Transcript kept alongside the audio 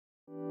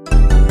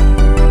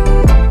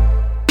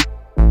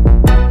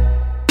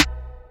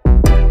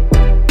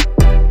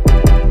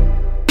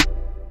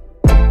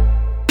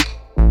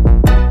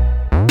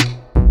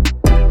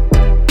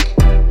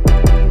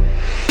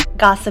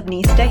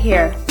Gossipnista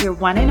here, your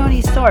one and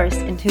only source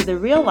into the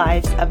real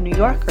lives of New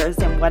Yorkers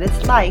and what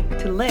it's like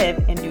to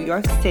live in New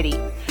York City.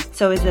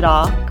 So is it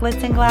all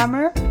glitz and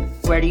glamour?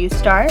 Where do you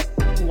start?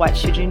 What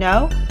should you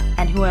know?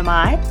 And who am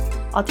I?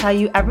 I'll tell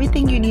you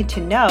everything you need to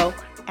know,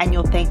 and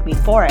you'll thank me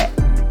for it.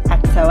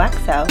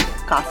 XOXO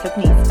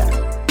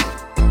Gossipnista.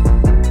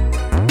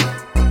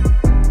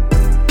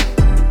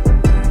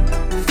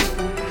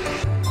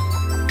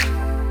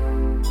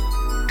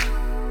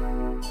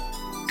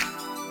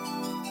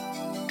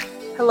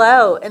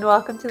 Hello, and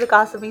welcome to the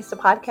Gossipnista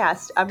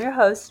podcast. I'm your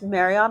host,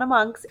 Mariana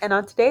Monks, and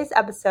on today's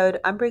episode,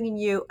 I'm bringing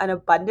you an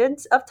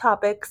abundance of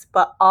topics,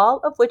 but all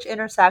of which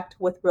intersect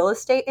with real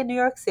estate in New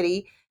York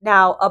City.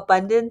 Now,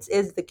 abundance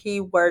is the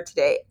key word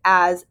today,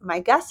 as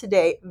my guest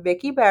today,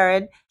 Vicki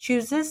Barron,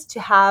 chooses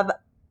to have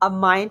a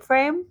mind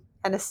frame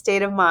and a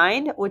state of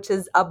mind, which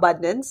is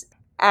abundance.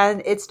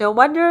 And it's no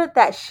wonder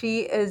that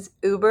she is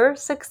uber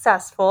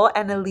successful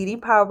and a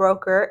leading power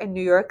broker in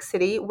New York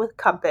City with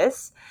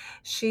Compass.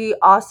 She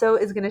also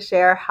is going to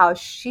share how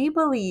she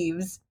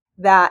believes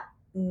that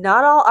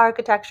not all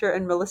architecture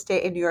and real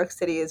estate in New York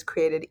City is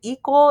created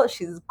equal.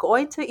 She's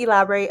going to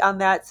elaborate on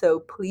that, so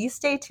please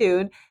stay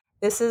tuned.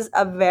 This is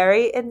a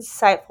very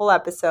insightful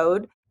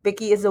episode.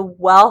 Vicki is a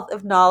wealth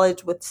of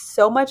knowledge with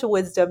so much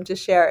wisdom to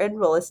share in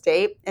real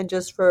estate and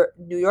just for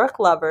New York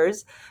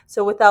lovers.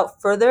 So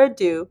without further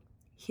ado,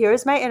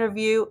 here's my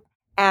interview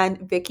and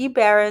Vicki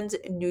Barron's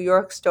New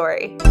York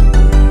story.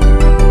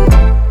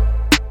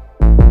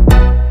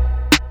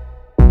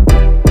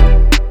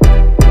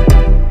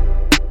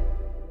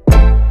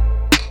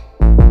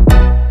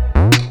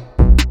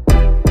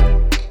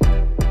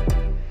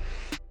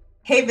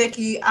 Hey,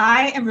 Vicki,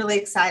 I am really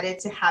excited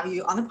to have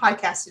you on the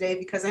podcast today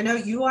because I know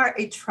you are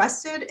a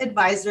trusted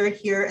advisor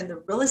here in the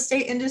real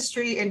estate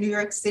industry in New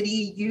York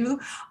City. You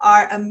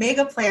are a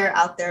mega player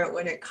out there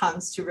when it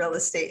comes to real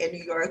estate in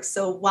New York.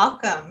 So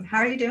welcome. How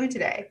are you doing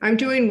today? I'm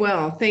doing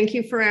well. Thank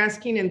you for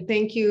asking, and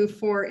thank you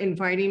for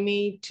inviting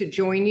me to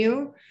join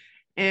you.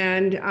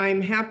 And I'm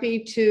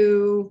happy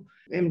to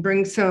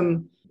bring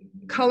some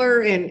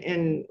color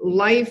and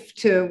life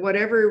to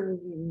whatever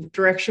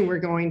direction we're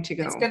going to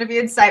go. It's going to be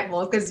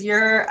insightful because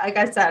you're, like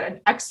I said,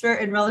 an expert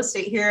in real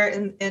estate here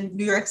in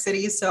New York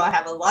City. So I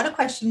have a lot of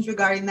questions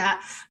regarding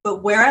that.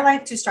 But where I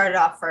like to start it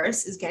off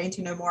first is getting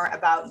to know more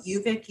about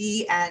you,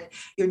 Vicki, and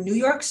your New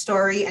York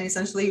story and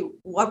essentially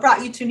what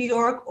brought you to New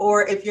York,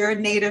 or if you're a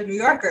native New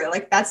Yorker.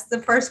 Like, that's the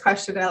first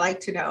question I like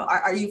to know.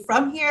 Are you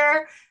from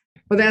here?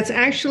 Well, that's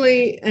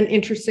actually an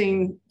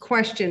interesting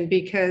question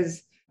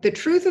because the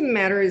truth of the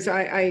matter is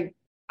I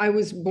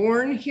was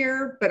born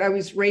here, but I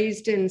was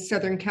raised in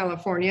Southern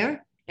California,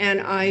 and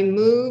I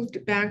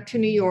moved back to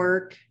New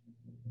York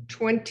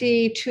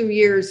 22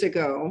 years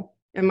ago.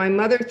 And my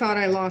mother thought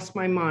I lost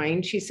my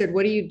mind. She said,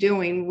 "What are you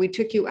doing? We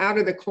took you out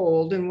of the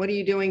cold, and what are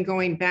you doing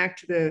going back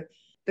to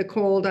the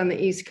cold on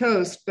the East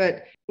Coast?"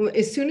 But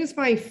as soon as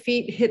my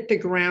feet hit the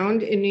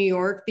ground in New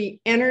York, the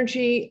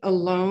energy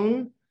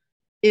alone,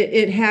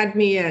 it had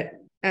me at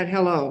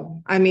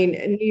hello. I mean,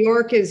 New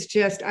York is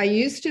just, I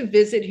used to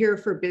visit here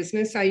for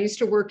business. I used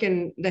to work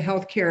in the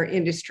healthcare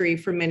industry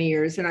for many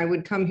years, and I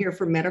would come here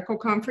for medical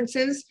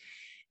conferences.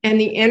 And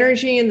the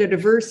energy and the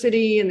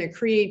diversity and the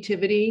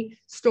creativity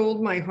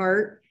stole my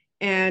heart.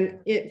 And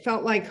it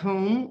felt like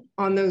home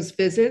on those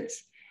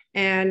visits.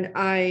 And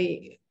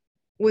I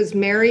was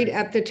married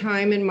at the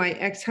time, and my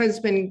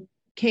ex-husband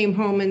came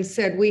home and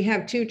said, "We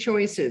have two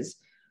choices.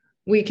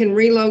 We can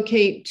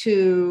relocate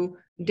to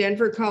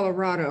Denver,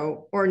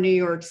 Colorado, or New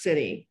York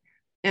City."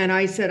 And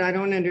I said, "I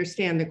don't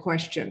understand the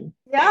question."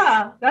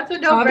 Yeah, that's a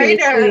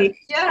no-brainer.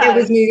 Yeah, it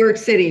was New York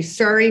City.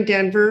 Sorry,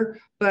 Denver,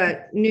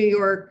 but New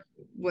York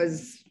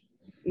was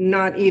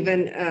not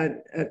even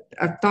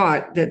a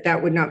thought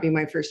that would not be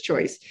my first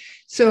choice.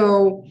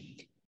 So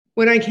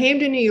when I came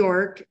to New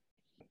York,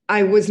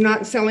 I was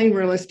not selling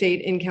real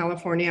estate in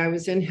California. I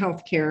was in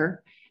healthcare,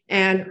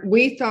 and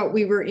we thought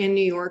we were in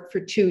New York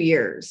for 2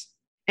 years.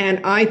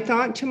 And I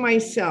thought to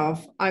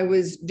myself, I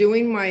was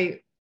doing my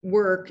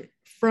work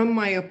from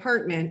my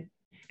apartment,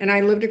 and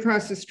I lived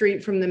across the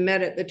street from the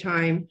Met at the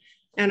time.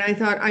 And I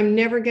thought, I'm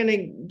never going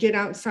to get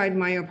outside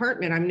my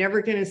apartment. I'm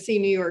never going to see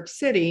New York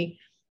City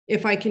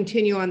if I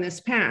continue on this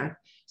path.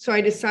 So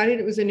I decided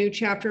it was a new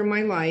chapter in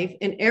my life.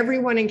 And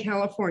everyone in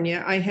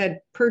California, I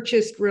had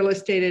purchased real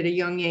estate at a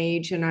young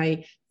age, and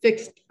I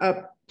fixed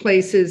up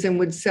places and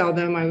would sell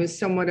them. I was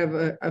somewhat of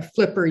a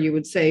flipper, you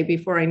would say,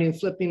 before I knew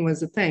flipping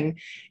was a thing.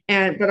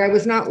 But I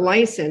was not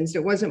licensed.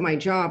 It wasn't my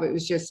job. It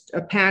was just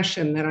a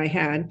passion that I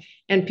had.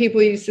 And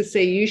people used to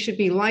say, "You should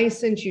be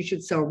licensed. You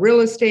should sell real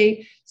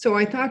estate." So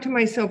I thought to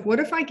myself, what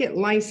if I get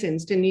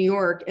licensed in New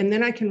York, and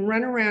then I can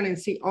run around and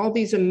see all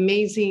these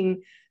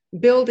amazing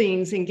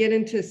buildings and get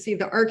into see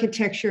the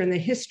architecture and the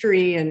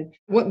history, and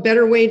what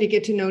better way to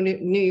get to know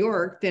New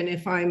York than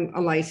if I'm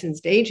a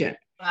licensed agent?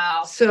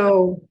 Wow.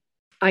 So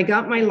I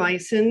got my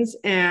license,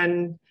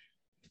 and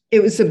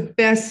it was the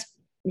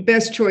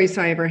best choice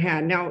I ever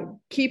had. Now,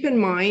 keep in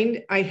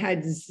mind, I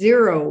had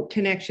zero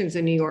connections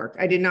in New York.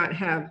 I did not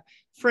have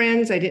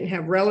friends. I didn't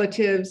have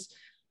relatives.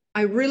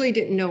 I really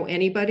didn't know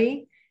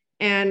anybody.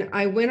 And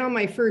I went on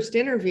my first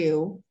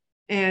interview,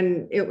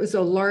 and it was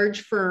a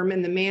large firm,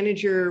 and the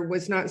manager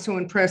was not so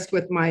impressed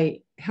with my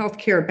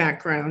healthcare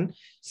background.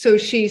 So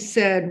she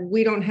said,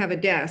 "We don't have a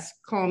desk.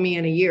 Call me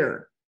in a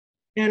year."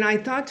 And I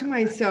thought to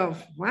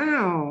myself,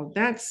 wow,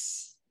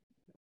 that's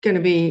going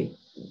to be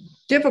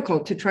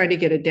difficult to try to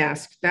get a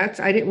desk.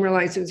 I didn't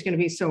realize it was going to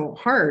be so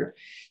hard.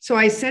 So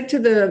I said to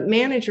the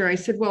manager, I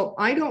said, "Well,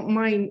 I don't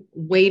mind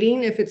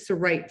waiting if it's the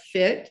right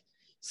fit.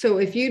 So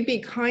if you'd be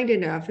kind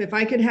enough, if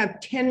I could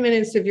have 10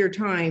 minutes of your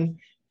time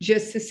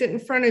just to sit in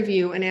front of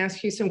you and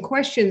ask you some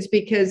questions,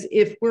 because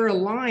if we're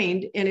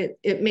aligned and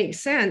it makes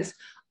sense,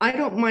 I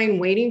don't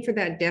mind waiting for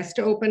that desk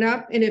to open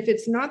up. And if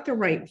it's not the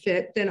right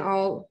fit, then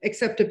I'll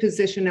accept a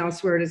position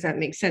elsewhere. Does that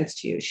make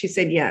sense to you?" She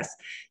said yes.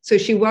 So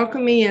she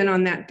welcomed me in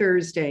on that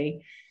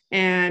Thursday.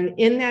 And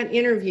in that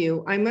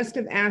interview, I must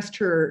have asked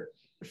her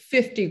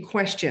 50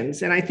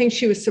 questions. And I think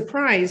she was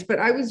surprised, but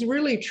I was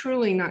really,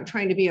 truly not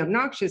trying to be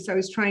obnoxious. I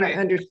was trying to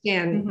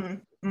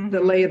understand the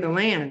lay of the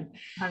land.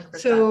 100%.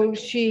 So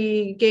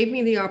she gave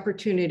me the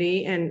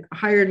opportunity and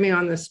hired me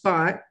on the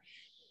spot.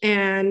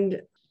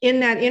 And in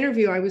that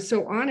interview, I was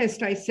so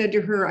honest. I said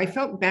to her, I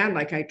felt bad,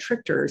 like I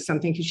tricked her or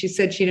something, because she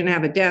said she didn't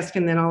have a desk.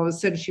 And then all of a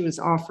sudden she was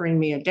offering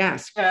me a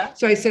desk. Yeah.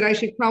 So I said, I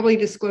should probably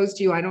disclose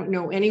to you, I don't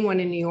know anyone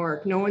in New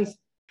York.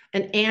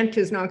 An aunt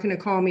is not going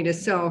to call me to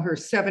sell her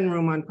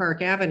 7-room on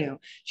Park Avenue.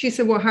 She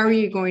said, "Well, how are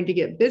you going to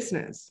get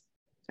business?"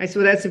 I said,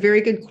 "Well, that's a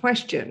very good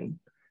question.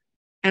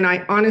 And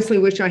I honestly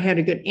wish I had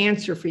a good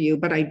answer for you,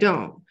 but I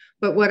don't.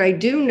 But what I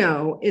do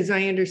know is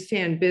I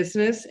understand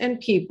business and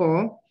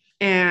people,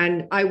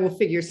 and I will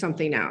figure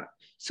something out."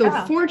 So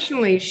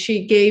Fortunately,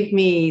 she gave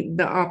me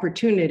the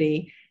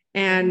opportunity.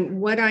 And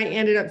what I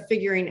ended up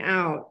figuring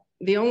out,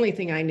 the only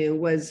thing I knew,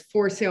 was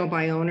for sale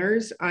by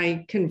owners.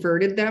 I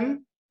converted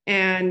them,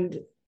 and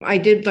I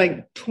did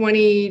like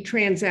 20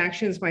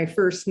 transactions my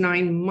first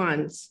 9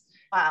 months.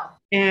 Wow.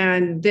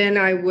 And then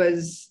I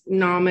was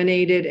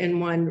nominated and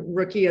won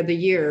Rookie of the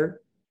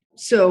Year.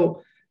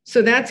 So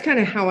that's kind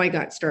of how I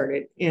got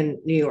started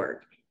in New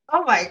York.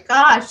 Oh my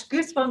gosh,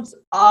 goosebumps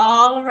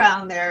all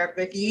around there,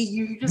 Vicki.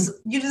 You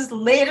just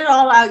laid it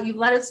all out. You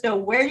let us know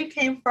where you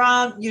came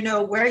from,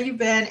 where you've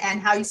been, and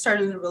how you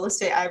started in real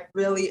estate. I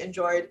really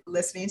enjoyed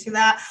listening to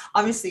that.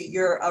 Obviously,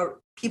 you're a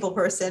people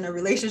person, a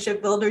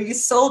relationship builder. You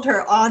sold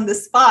her on the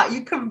spot.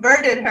 You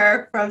converted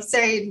her from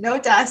saying no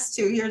desk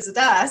to here's a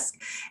desk.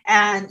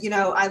 And,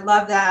 I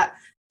love that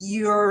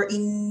your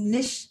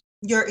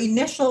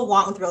initial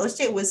want with real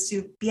estate was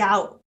to be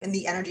out in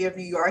the energy of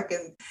New York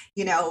and,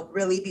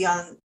 really be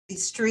on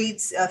these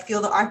streets,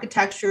 feel the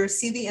architecture,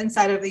 see the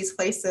inside of these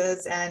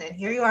places. And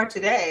here you are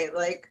today.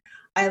 Like,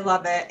 I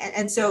love it.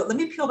 And so let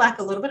me peel back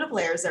a little bit of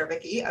layers there,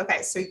 Vicki.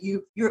 Okay. So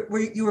you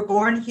were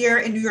born here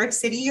in New York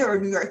City or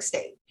New York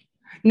State?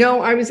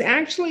 No, I was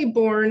actually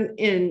born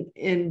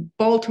in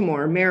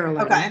Baltimore,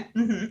 Maryland. Okay.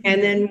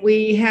 And then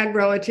we had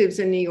relatives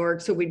in New York,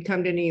 so we'd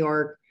come to New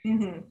York.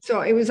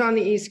 So it was on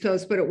the East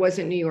Coast, but it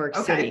wasn't New York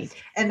City.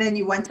 And then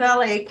you went to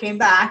LA, came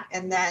back,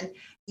 and then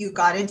you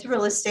got into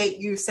real estate.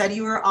 You said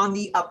you were on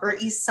the Upper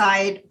East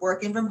Side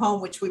working from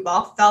home, which we've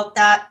all felt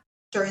that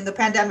during the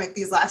pandemic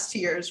these last 2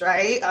 years,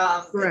 right?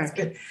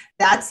 Correct.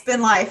 That's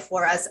been life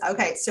for us.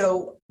 Okay,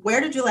 so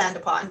where did you land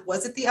upon?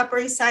 Was it the Upper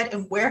East Side,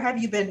 and where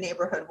have you been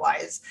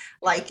neighborhood-wise,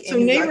 like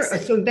in New York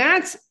City? So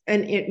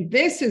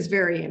this is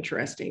very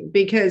interesting,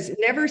 because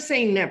never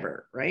say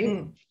never,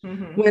 right?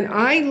 When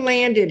I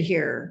landed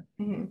here,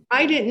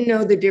 I didn't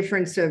know the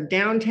difference of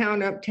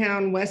downtown,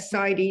 uptown, west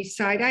side, east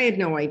side. I had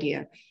no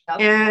idea.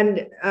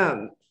 And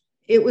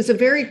it was a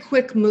very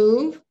quick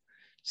move.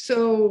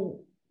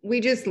 So we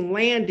just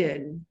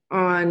landed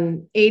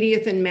on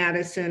 80th and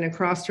Madison,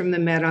 across from the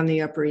Met on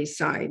the Upper East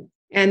Side.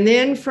 And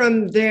then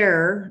from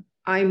there,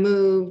 I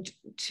moved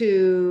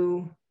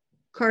to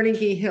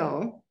Carnegie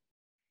Hill.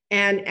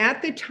 And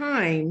at the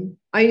time,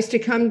 I used to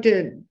come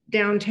to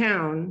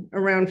downtown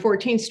around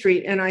 14th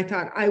Street, and I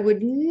thought I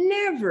would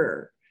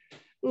never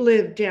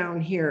live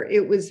down here.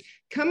 It was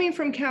coming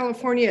from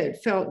California.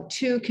 It felt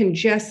too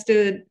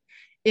congested.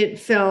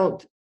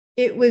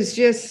 It was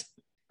just,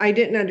 I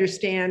didn't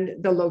understand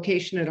the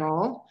location at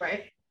all.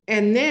 Right.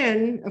 And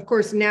then, of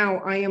course, now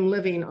I am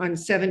living on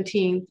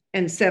 17th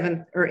and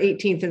 7th, or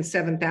 18th and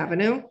 7th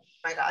Avenue.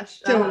 My gosh.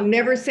 So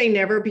never say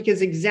never,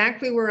 because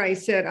exactly where I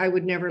said I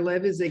would never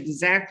live is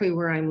exactly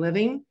where I'm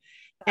living.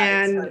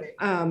 And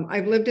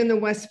I've lived in the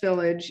West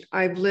Village.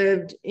 I've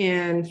lived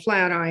in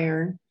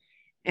Flatiron,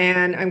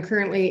 and I'm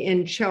currently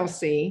in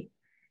Chelsea.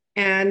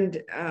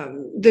 And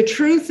the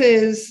truth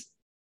is,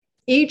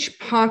 each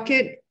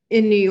pocket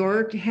in New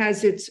York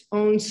has its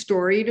own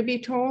story to be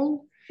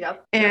told.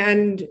 Yep.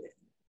 And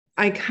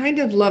I kind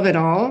of love it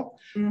all,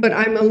 but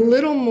I'm a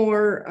little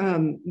more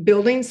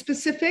building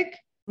specific.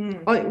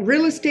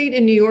 Real estate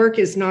in New York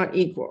is not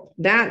equal.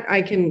 That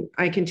I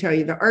can tell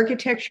you. The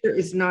architecture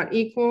is not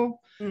equal.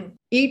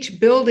 Each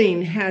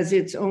building has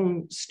its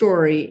own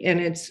story and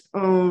its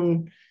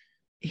own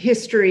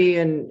history,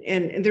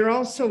 and they're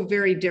all so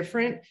very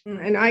different.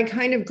 And I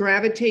kind of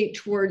gravitate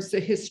towards the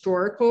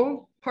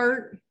historical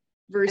part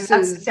and that's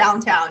versus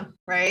downtown,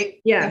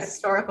 right? Yes. The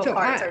historical So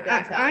parts are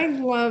downtown. I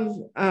love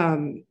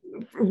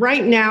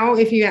right now,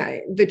 if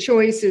you the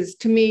choice is,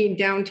 to me,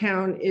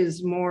 downtown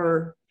is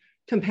more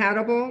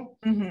compatible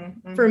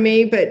for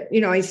me, but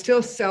I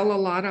still sell a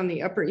lot on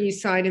the Upper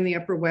East Side and the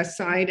Upper West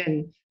Side,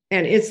 and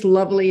it's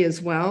lovely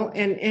as well.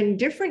 And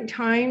different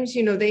times,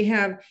 they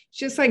have,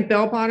 just like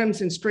bell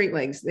bottoms and straight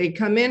legs, they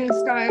come in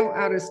style,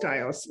 out of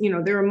styles.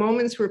 There are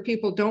moments where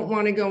people don't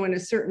want to go in a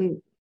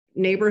certain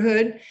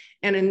neighborhood,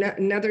 and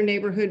another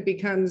neighborhood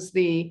becomes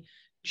the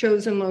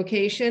chosen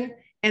location,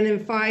 and then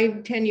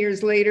 5-10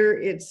 years later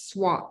it's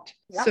swapped.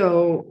 Yep.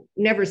 So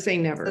never say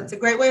never. That's a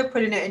great way of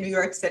putting it in New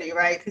York City,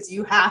 right? Because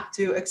you have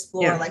to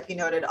explore, like you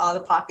noted, all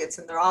the pockets,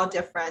 and they're all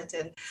different.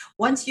 And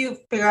once you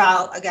figure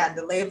out, again,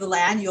 the lay of the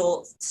land,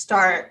 you'll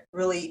start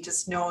really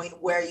just knowing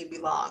where you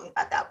belong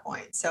at that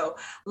point. So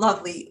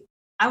lovely.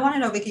 I want to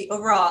know, Vicki,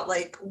 overall,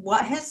 like,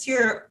 what has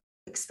your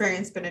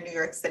experience been in New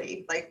York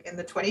City? Like, in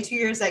the 22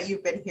 years that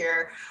you've been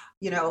here,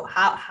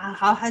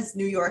 how has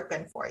New York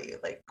been for you?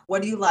 Like,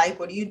 what do you like?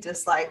 What do you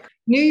dislike?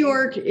 New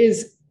York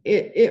is,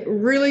 it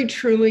really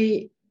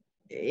truly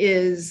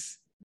is.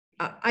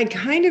 I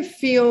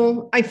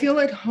feel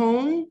at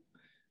home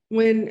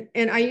and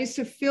I used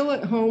to feel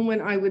at home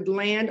when I would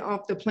land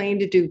off the plane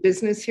to do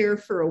business here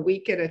for a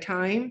week at a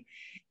time.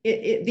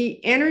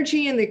 The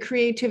energy and the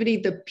creativity,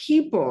 the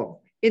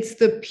people, it's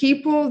the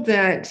people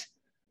that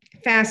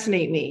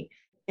fascinate me.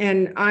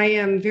 And I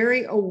am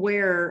very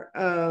aware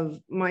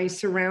of my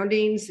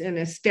surroundings and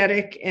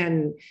aesthetic,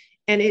 and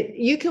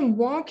you can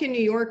walk in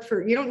New York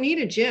you don't need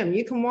a gym.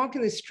 You can walk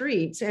in the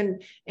streets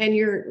and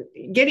you're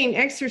getting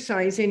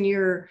exercise, and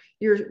your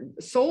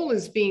soul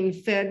is being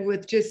fed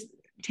with just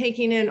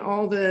taking in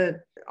all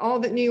that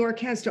New York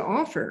has to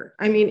offer.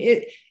 I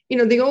mean,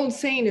 the old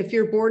saying, if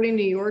you're bored in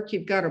New York,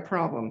 you've got a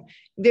problem.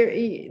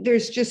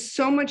 There's just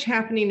so much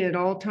happening at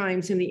all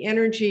times, and the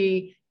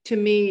energy to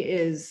me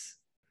is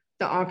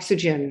the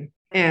oxygen.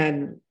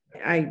 And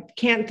I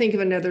can't think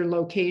of another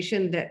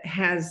location that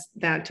has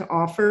that to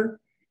offer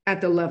at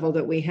the level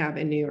that we have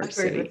in New York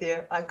City. Agreed with you.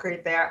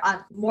 Agreed there.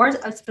 On more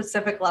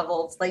specific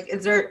levels, like,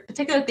 is there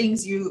particular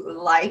things you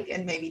like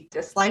and maybe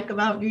dislike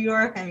about New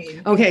York? I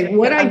mean, okay,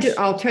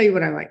 I'll tell you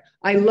what I like.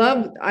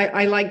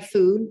 I like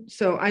food.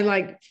 So I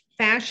like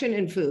fashion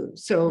and food.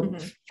 So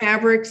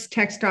fabrics,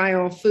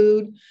 textile,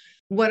 food.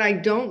 What I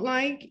don't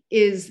like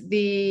is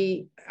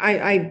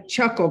I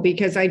chuckle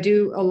because I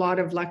do a lot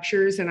of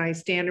lectures and I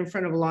stand in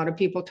front of a lot of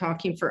people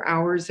talking for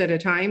hours at a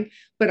time,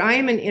 but I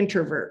am an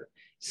introvert.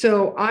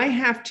 So I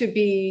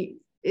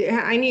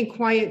need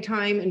quiet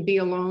time and be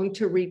alone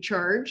to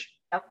recharge.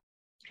 Yep.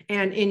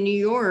 And in New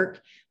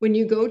York, when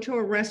you go to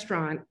a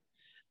restaurant,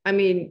 I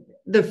mean,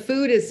 the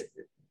food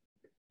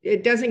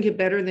it doesn't get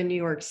better than New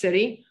York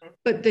City,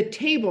 but the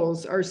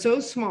tables are so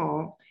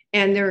small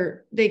and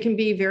they can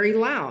be very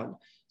loud.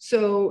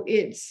 So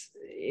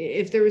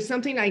if there was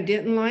something I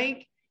didn't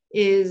like,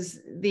 is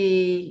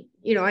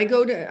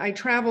I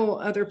travel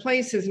other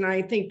places and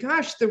I think,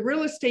 gosh, the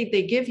real estate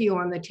they give you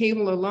on the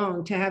table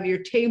alone to have your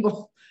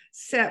table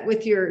set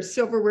with your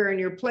silverware and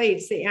your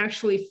plates, they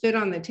actually fit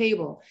on the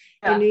table.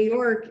 Yeah. In New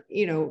York,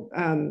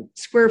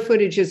 square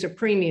footage is a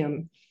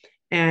premium,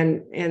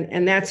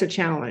 and that's a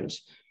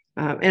challenge.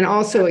 And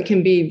also it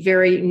can be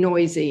very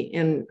noisy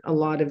in a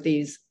lot of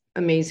these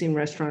amazing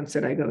restaurants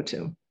that I go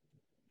to.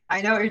 I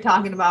know what you're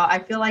talking about. I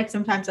feel like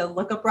sometimes I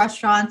look up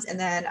restaurants and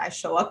then I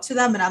show up to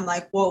them and I'm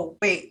like, whoa,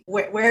 wait,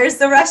 where's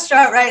the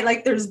restaurant, right?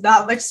 Like, there's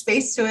not much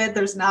space to it.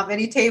 There's not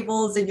many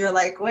tables. And you're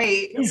like,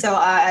 wait. Yeah.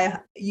 So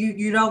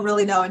you don't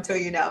really know until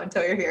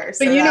you're here.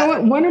 But you know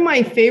what? One of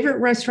my favorite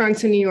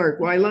restaurants in New York,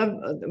 I love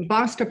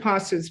Basta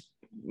Pasta is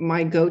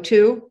my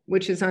go-to,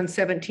 which is on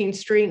 17th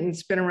Street and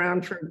it's been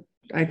around for,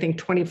 I think,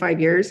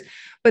 25 years.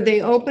 But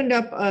they opened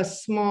up a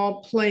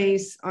small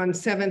place on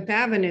 7th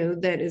Avenue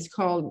that is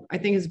called, I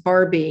think it's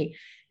Barbie.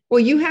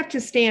 Well, you have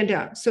to stand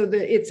up. So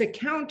it's a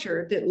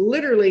counter that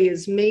literally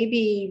is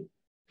maybe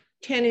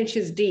 10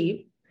 inches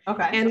deep.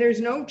 Okay. And there's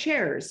no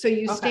chairs. So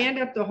you stand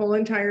up the whole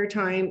entire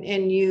time,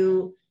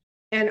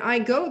 and I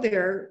go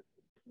there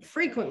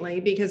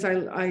frequently because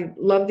I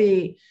love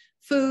the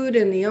food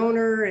and the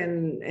owner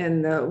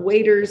and the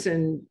waiters,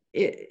 and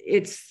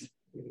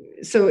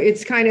so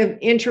it's kind of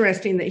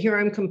interesting that here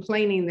I'm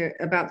complaining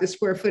about the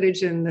square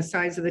footage and the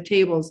size of the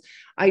tables.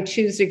 I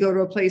choose to go to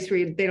a place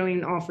where they don't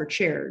even offer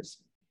chairs.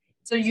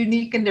 So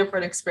unique and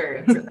different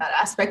experience in that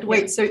aspect.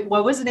 Wait, so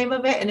what was the name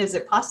of it? And is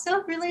it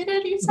pasta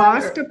related? You said,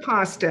 Basta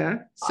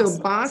Pasta. So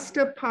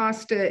Basta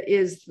Pasta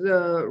is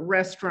the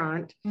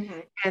restaurant. Mm-hmm.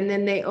 And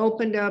then they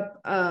opened up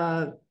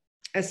a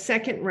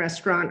second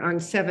restaurant on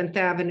 7th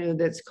Avenue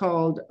that's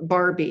called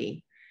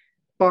Barbie.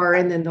 Bar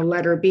and then the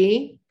letter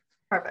B.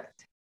 Perfect.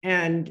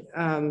 And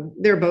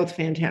they're both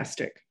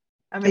fantastic.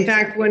 Amazing. In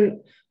fact,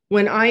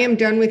 when I am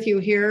done with you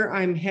here,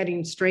 I'm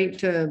heading straight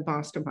to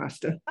Basta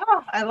Pasta.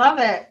 Oh, I love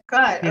it. Good.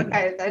 Yeah.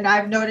 Okay. And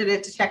I've noted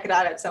it to check it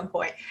out at some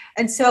point.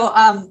 And so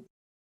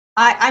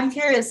I'm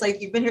curious,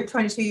 like, you've been here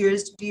 22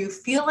 years. Do you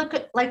feel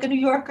like a New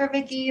Yorker,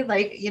 Vicki?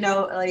 Like,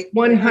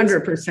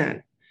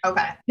 100%.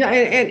 Okay. Yeah.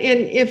 And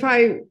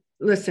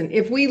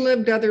if we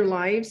lived other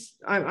lives,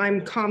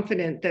 I'm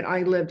confident that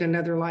I lived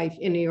another life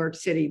in New York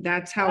City.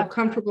 That's how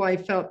comfortable I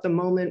felt the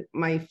moment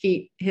my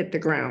feet hit the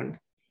ground.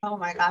 Oh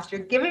my gosh,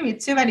 you're giving me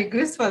too many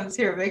goosebumps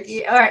here,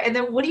 Vicky. All right. And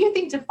then what do you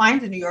think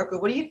defines a New Yorker?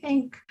 What do you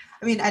think?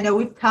 I mean, I know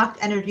we've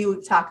talked energy,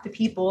 we've talked to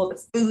people, the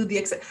food,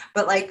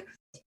 but like,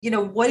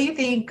 what do you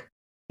think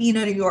being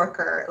a New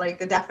Yorker, like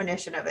the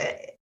definition of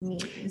it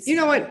means? You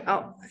know what?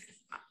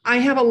 I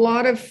have a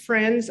lot of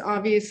friends,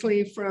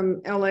 obviously,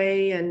 from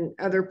LA and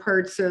other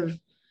parts of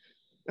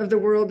the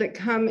world that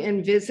come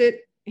and visit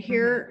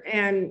here.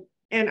 Mm-hmm.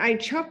 And I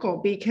chuckle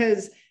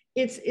because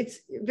it's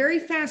very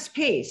fast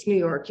paced, New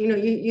York.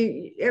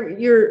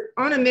 You're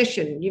on a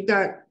mission. You've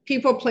got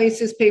people,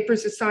 places,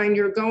 papers assigned.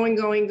 You're going,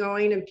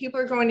 and people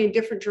are going in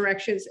different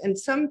directions. And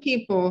some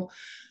people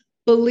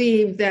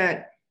believe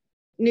that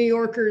New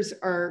Yorkers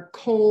are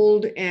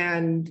cold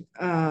and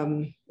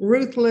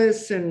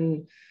ruthless,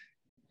 and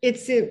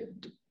it's a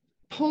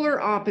polar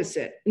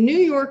opposite. New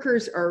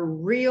Yorkers are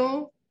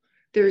real.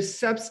 There's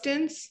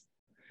substance.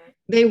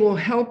 They will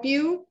help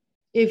you.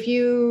 If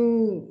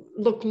you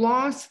look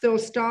lost, they'll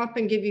stop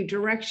and give you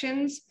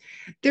directions.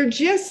 They're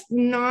just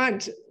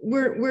not,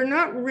 we're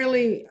not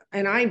really,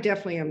 and I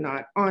definitely am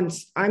not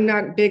I'm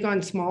not big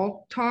on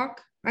small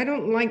talk. I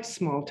don't like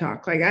small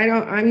talk. Like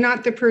I'm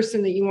not the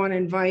person that you want to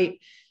invite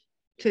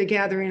to a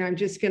gathering. I'm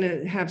just going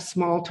to have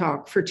small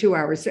talk for 2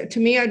 hours. To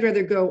me, I'd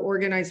rather go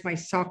organize my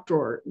sock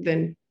drawer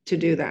than to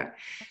do that.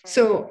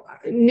 So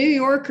New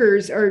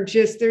Yorkers are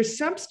just, there's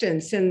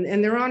substance and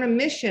they're on a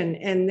mission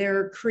and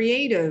they're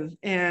creative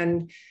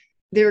and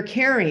they're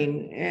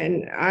caring.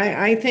 And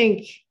I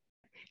think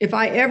if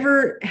I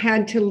ever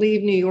had to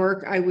leave New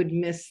York, I would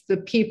miss the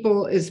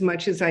people as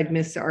much as I'd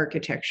miss the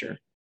architecture.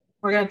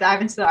 We're going to dive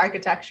into the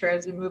architecture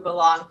as we move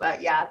along,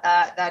 but yeah,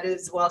 that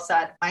is well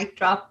said. Mic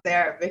drop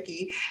there,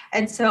 Vicky.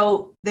 And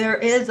so there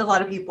is a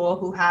lot of people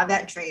who have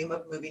that dream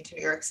of moving to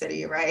New York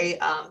City, right?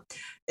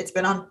 It's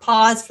been on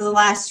pause for the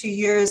last 2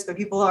 years, but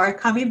people are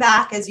coming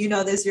back. As you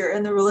know, this year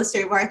in the real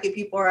estate market,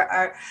 people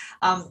are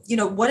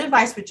what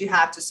advice would you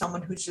have to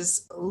someone who's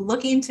just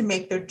looking to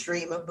make their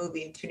dream of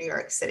moving to New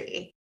York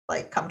City,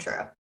 like, come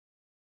true?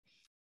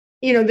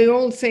 The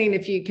old saying,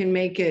 if you can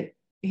make it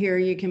here,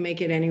 you can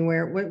make it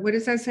anywhere. What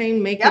is that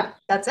saying?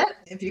 That's it.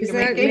 If you can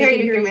make it here,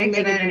 you can make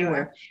it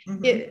anywhere.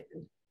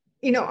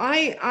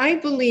 Mm-hmm. I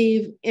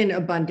believe in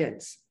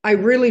abundance. I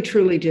really,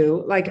 truly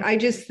do. Like, I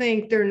just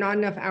think there are not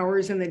enough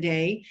hours in the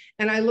day.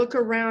 And I look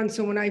around.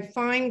 So when I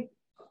find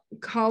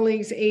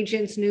colleagues,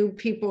 agents, new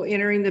people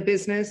entering the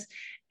business,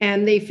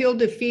 and they feel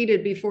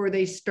defeated before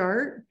they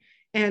start,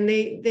 and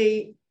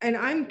and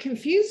I'm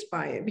confused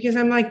by it because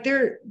I'm like,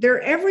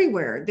 they're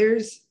everywhere.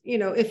 There's,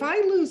 if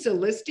I lose a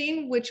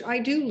listing, which I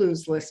do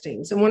lose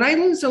listings. And when I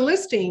lose a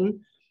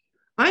listing,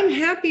 I'm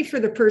happy for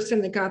the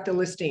person that got the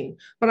listing,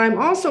 but I'm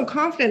also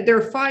confident there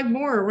are 5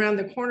 more around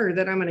the corner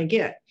that I'm going to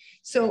get.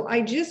 So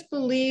I just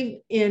believe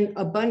in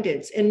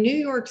abundance. And New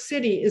York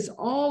City is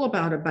all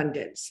about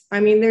abundance. I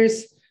mean,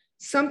 there's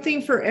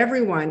something for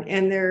everyone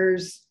and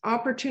there's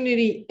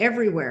opportunity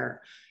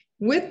everywhere.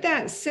 With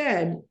that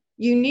said,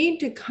 you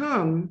need to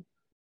come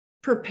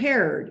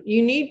prepared.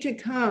 You need to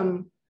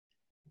come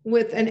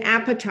with an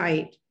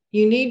appetite.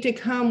 You need to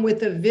come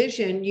with a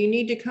vision. You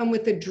need to come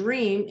with a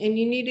dream, and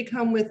you need to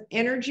come with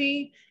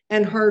energy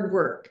and hard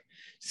work.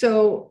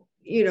 So,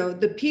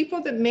 the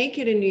people that make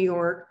it in New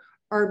York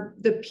are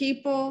the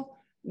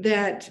people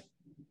that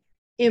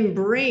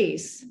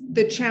embrace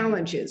the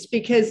challenges,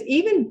 because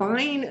even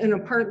buying an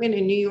apartment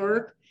in New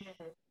York,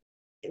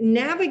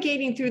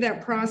 navigating through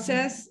that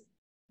process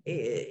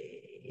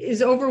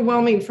is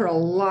overwhelming for a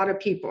lot of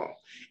people.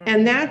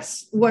 And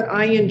that's what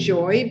I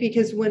enjoy,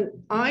 because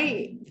when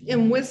I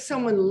am with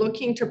someone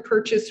looking to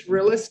purchase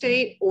real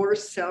estate or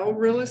sell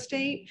real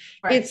estate,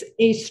 right, it's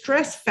a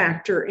stress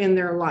factor in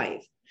their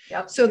life.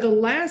 Yep. So the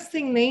last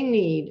thing they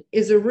need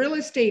is a real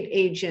estate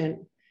agent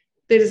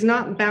that is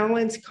not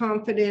balanced,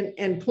 confident,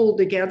 and pulled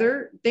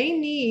together. They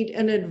need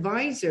an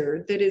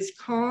advisor that is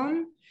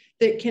calm,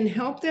 that can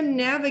help them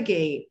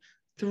navigate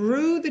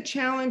through the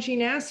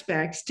challenging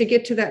aspects to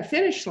get to that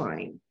finish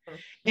line.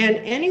 And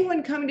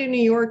anyone coming to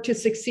New York to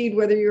succeed,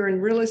 whether you're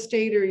in real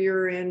estate or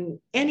you're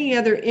in any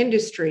other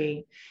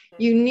industry,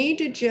 you need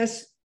to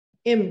just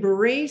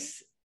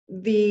embrace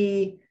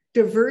the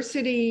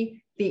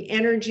diversity, the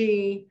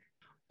energy,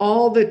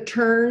 all the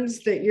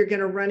turns that you're going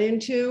to run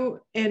into,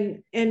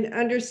 and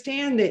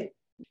understand that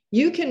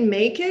you can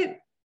make it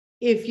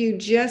if you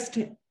just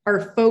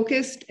are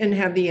focused and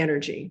have the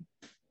energy.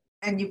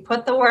 And you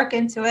put the work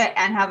into it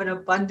and have an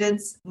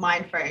abundance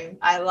mind frame.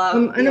 I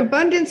love an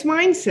abundance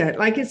mindset.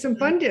 Like, it's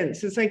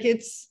abundance. It's like,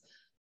 it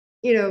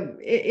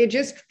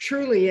just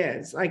truly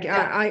is. Like,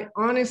 yeah. I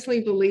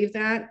honestly believe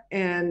that.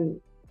 And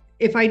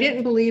if I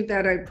didn't believe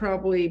that, I'd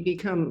probably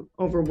become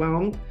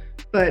overwhelmed.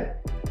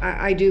 But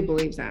I do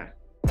believe that.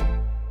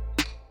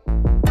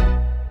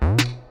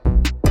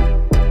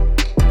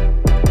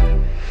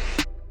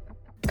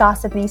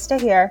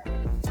 Gossipnista here.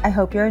 I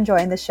hope you're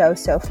enjoying the show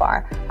so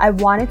far. I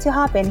wanted to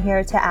hop in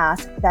here to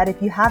ask that if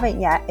you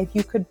haven't yet, if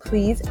you could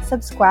please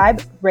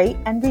subscribe, rate,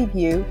 and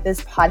review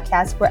this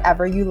podcast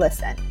wherever you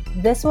listen.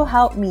 This will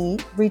help me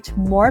reach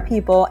more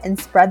people and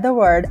spread the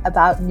word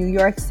about New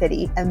York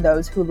City and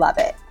those who love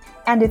it.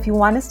 And if you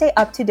want to stay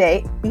up to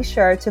date, be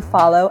sure to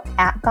follow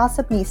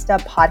 @Gossipnista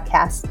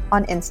Podcast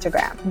on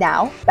Instagram.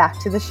 Now, back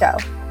to the show.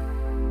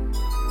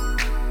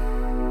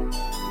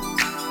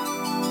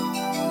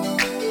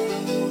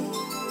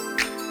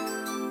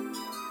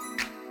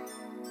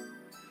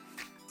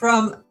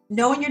 From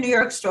knowing your New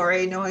York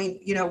story, knowing,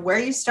 where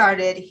you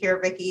started here,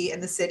 Vicki, in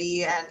the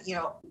city, and,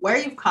 where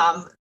you've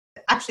come.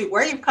 Actually,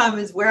 where you've come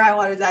is where I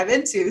want to dive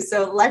into.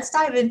 So let's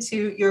dive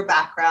into your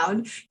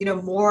background,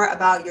 more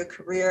about your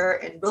career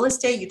in real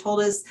estate. You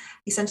told us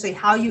essentially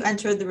how you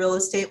entered the real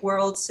estate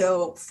world.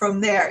 So from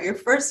there, your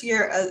first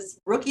year as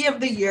Rookie of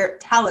the Year,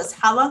 tell us,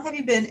 how long have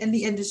you been in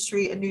the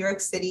industry in New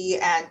York City,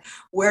 and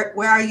where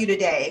are you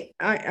today?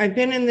 I've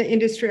been in the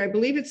industry, I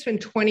believe it's been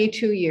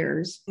 22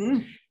 years.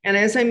 And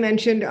as I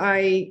mentioned,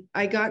 I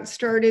got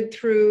started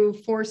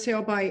through for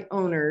sale by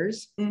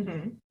owners.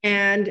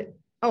 And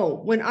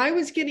when I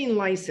was getting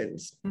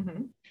licensed,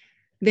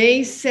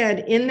 they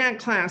said in that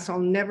class, I'll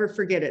never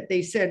forget it.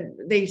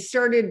 They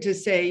started to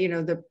say,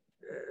 the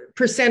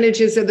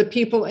percentages of the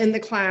people in the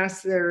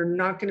class, they're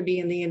not going to be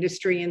in the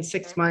industry in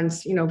 6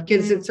 months,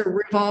 because it's a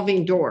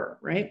revolving door,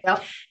 right?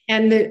 Yep.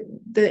 And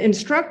the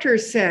instructor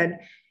said,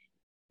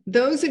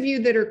 those of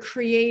you that are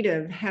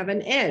creative have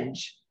an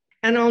edge.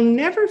 And I'll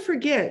never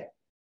forget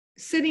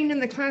sitting in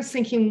the class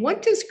thinking,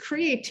 what does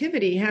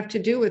creativity have to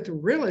do with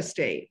real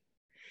estate?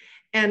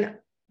 And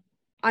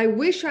I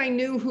wish I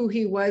knew who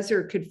he was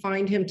or could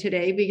find him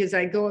today, because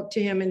I go up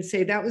to him and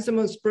say, that was the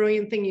most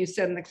brilliant thing you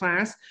said in the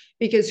class,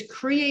 because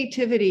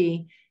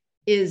creativity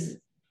is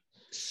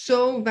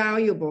so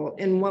valuable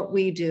in what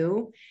we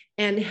do.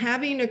 And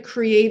having a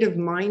creative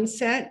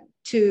mindset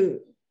to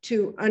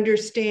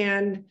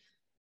understand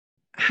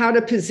how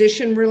to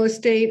position real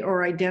estate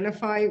or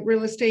identify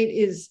real estate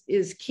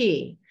is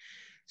key.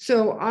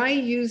 So I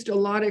used a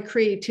lot of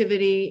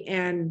creativity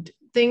and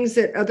things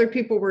that other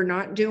people were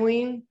not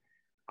doing.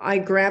 I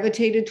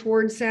gravitated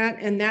towards that,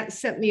 and that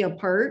set me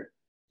apart.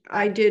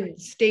 I did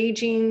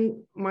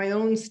staging, my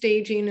own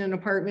staging in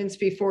apartments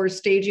before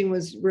staging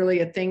was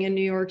really a thing in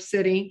New York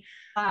City.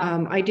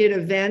 Wow. I did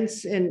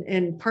events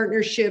and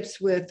partnerships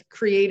with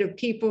creative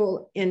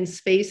people in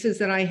spaces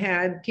that I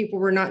had. People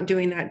were not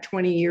doing that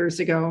 20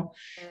 years ago.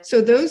 So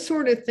those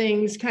sort of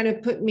things kind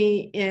of put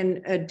me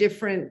in a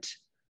different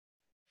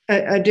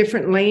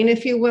lane,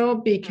 if you will,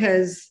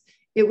 because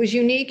it was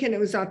unique and it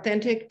was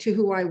authentic to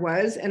who I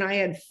was, and I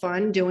had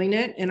fun doing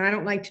it. And I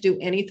don't like to do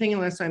anything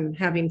unless I'm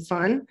having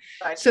fun.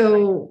 Right.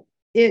 So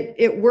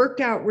it worked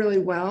out really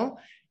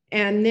well.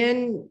 And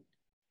then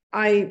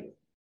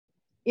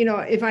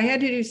if I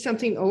had to do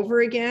something over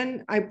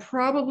again, I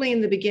probably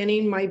in the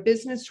beginning, my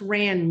business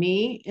ran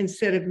me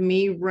instead of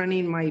me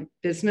running my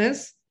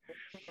business.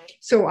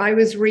 So I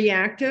was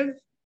reactive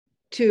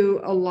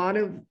to a lot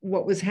of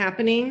what was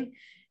happening.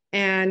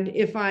 And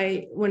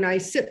when I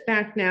sit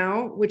back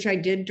now, which I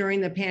did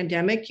during the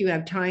pandemic, you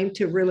have time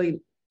to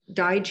really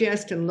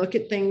digest and look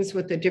at things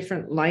with a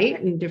different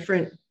light and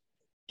different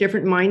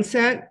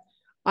mindset.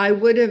 I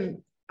would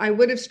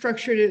have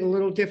structured it a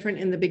little different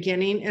in the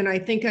beginning. And I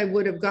think I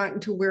would have gotten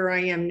to where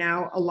I am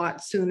now a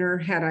lot sooner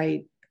had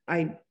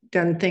I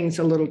done things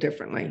a little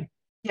differently.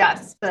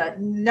 Yes,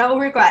 but no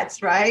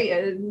regrets,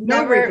 right?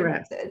 No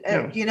regrets.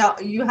 No.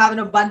 You have an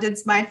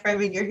abundance mind frame,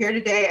 and you're here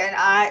today. And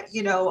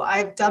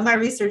I've done my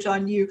research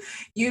on you.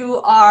 You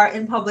are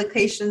in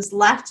publications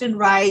left and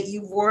right.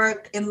 You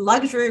work in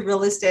luxury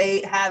real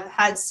estate, have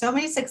had so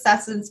many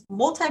successes,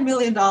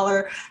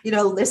 multi-million-dollar,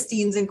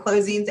 listings and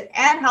closings,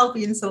 and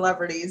helping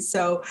celebrities.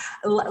 So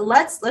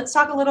let's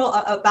talk a little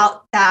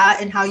about that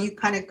and how you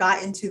kind of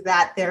got into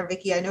that there,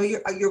 Vicki. I know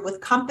you're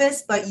with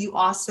Compass, but you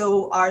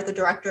also are the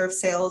director of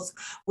sales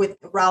with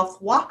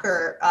Ralph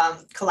Walker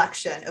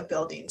collection of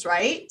buildings,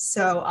 right?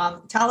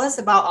 So tell us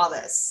about all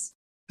this.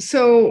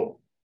 So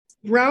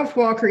Ralph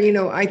Walker,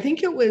 I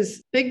think it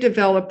was big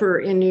developer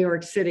in New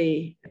York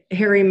City.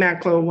 Harry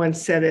Macklowe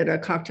once said at a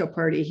cocktail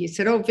party, he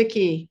said, "Oh,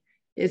 Vicki,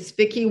 it's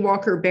Vicki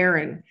Walker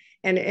Barron."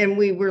 And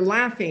we were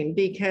laughing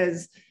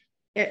because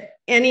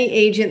any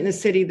agent in the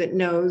city that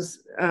knows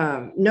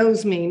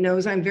me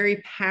knows I'm very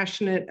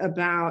passionate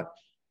about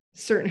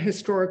certain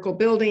historical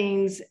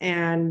buildings,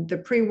 and the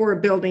pre-war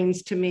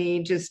buildings to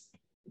me just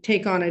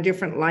take on a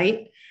different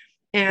light.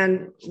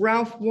 And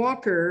Ralph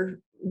Walker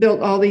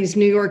built all these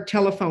New York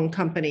telephone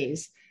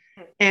companies,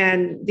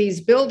 and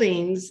these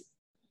buildings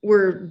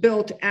were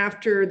built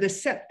after the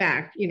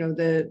setback,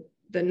 the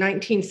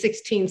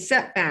 1916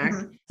 setback.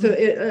 So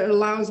it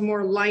allows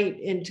more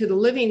light into the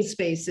living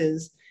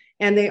spaces.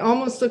 And they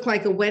almost look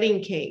like a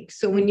wedding cake.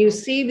 So when you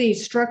see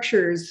these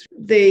structures,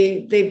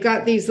 they've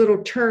got these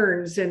little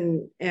turns,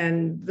 and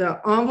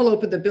the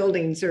envelope of the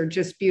buildings are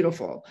just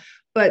beautiful.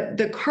 But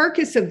the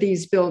carcass of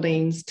these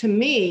buildings, to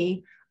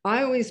me,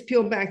 I always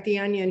peel back the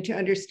onion to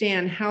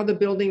understand how the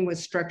building was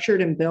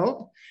structured and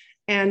built.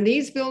 And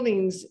these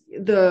buildings,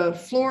 the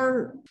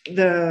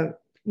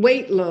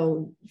weight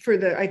load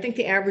I think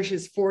the average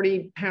is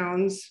 40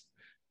 pounds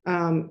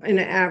in an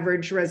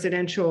average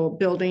residential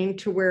building,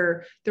 to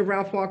where the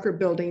Ralph Walker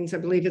buildings, I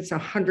believe it's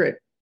 100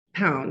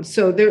 pounds.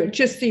 So they're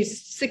just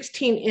these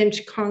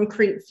 16-inch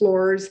concrete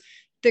floors,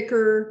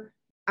 thicker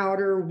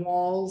outer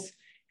walls.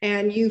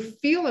 And you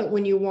feel it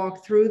when you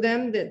walk through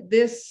them that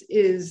this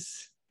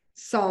is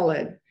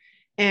solid.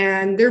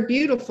 And they're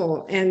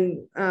beautiful.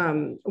 And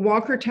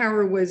Walker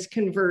Tower was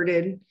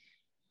converted,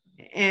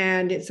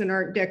 and it's an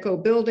Art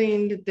Deco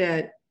building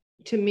that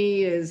to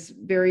me is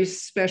very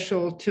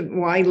special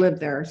I live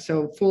there.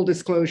 So full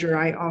disclosure,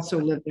 I also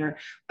live there.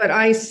 But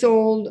I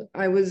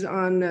was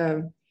on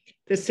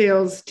the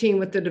sales team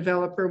with the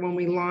developer when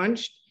we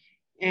launched.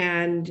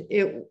 And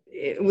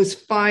it was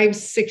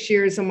 5-6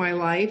 years of my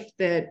life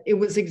that it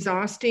was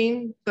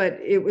exhausting, but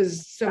it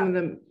was some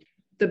of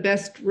the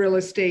best real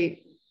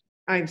estate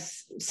I've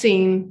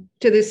seen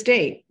to this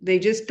date. They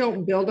just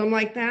don't build them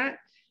like that.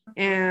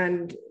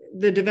 And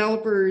the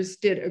developers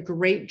did a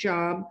great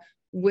job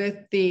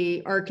with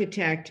the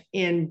architect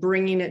in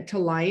bringing it to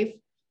life.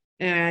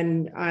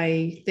 And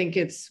I think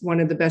it's one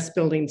of the best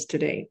buildings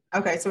today.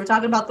 Okay, so we're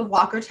talking about the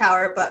Walker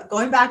Tower, but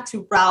going back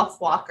to Ralph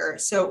Walker.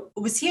 So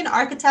was he an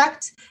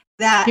architect?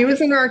 He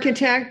was an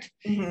architect.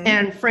 Mm-hmm.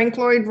 And Frank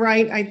Lloyd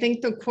Wright, I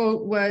think the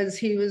quote was,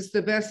 he was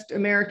the best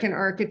American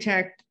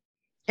architect.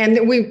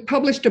 And we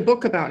published a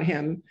book about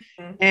him.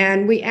 Mm-hmm.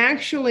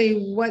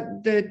 And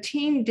what the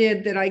team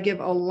did that I give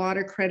a lot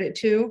of credit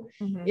to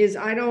mm-hmm. is,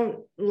 I don't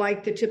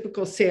like the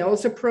typical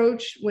sales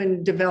approach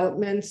when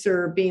developments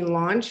are being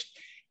launched.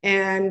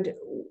 And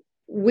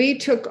we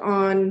took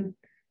on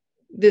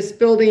this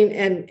building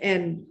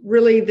and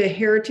really the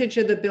heritage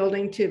of the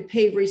building to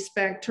pay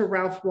respect to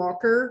Ralph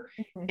Walker.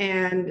 Mm-hmm.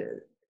 And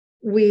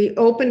we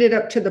opened it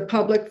up to the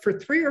public for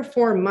 3 or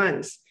 4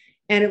 months.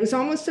 And it was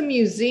almost a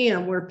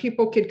museum where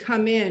people could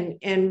come in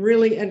and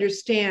really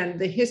understand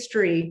the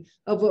history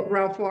of what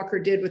Ralph Walker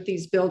did with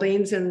these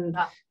buildings and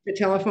the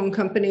telephone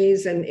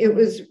companies. And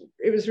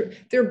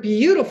they're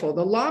beautiful.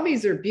 The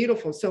lobbies are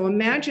beautiful. So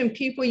imagine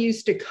people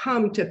used to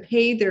come to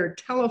pay their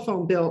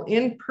telephone bill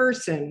in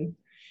person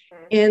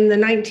in the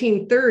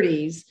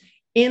 1930s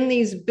in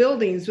these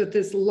buildings with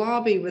this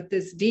lobby, with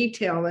this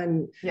detail.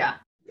 And yeah,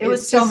 it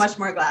was so much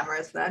more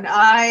glamorous then.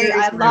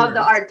 I love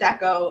the Art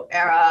Deco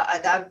era.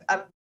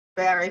 I'm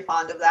very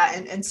fond of that.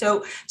 And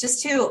so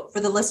just for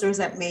the listeners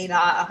that may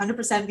not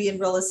 100% be in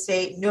real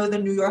estate, know the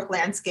New York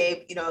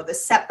landscape, the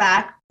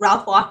setback,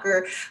 Ralph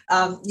Walker,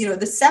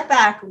 the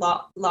setback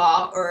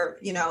law or,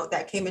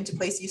 that came into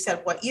place, you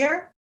said what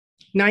year?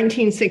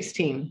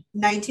 1916.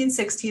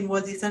 1916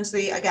 was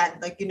essentially, again,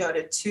 like you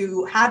noted,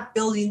 to have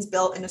buildings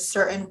built in a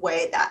certain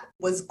way that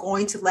was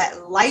going to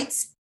let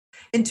lights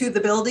into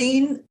the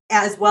building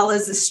as well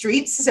as the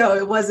streets. So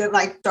it wasn't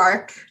like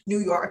dark New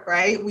York,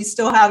 right? We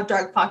still have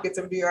dark pockets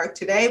of New York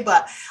today,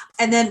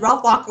 and then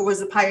Ralph Walker was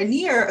a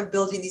pioneer of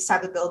building these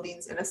type of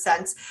buildings in a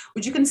sense.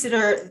 Would you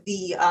consider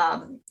the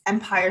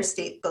Empire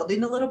State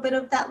Building a little bit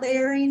of that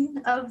layering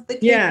of the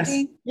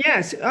cake?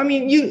 Yes. I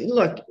mean, you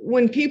look,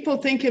 when people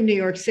think of New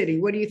York City,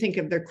 what do you think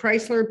of? The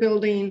Chrysler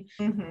Building.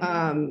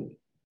 Mm-hmm.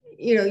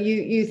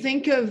 You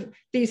think of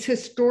these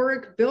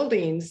historic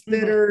buildings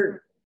that mm-hmm.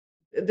 are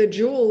the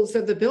jewels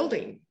of the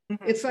building.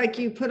 Mm-hmm. It's like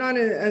you put on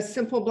a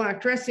simple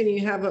black dress and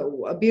you have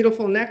a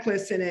beautiful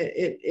necklace and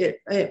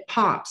it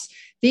pops.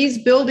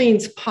 These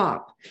buildings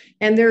pop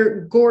and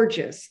they're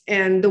gorgeous.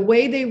 And the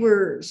way they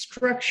were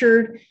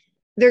structured,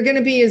 they're going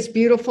to be as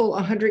beautiful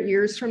 100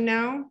 years from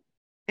now,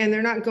 and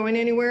they're not going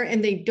anywhere,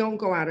 and they don't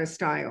go out of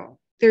style.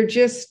 They're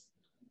just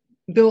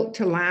built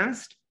to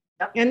last.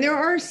 Yep. And there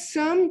are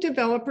some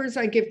developers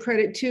I give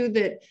credit to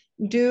that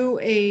do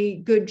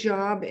a good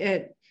job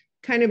at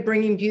kind of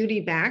bringing beauty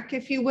back,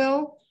 if you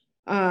will.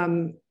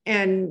 And,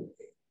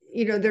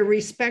 they're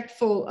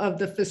respectful of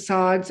the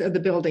facades of the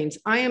buildings.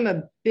 I am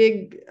a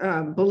big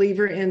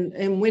believer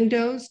in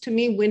windows. To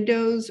me,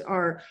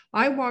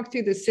 I walk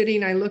through the city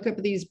and I look up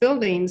at these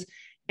buildings,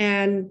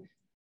 and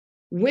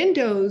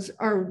windows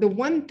are the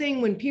one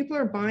thing when people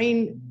are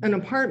buying an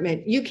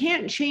apartment, you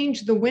can't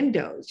change the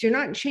windows. You're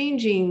not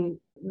changing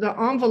the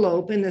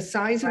envelope and the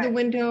size of the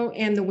window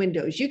and the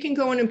windows. You can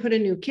go in and put a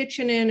new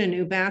kitchen in, a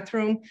new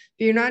bathroom,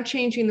 but you're not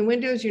changing the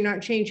windows, you're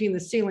not changing the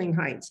ceiling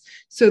heights.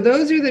 So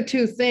those are the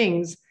two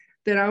things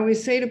that I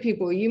always say to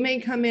people. You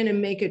may come in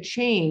and make a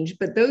change,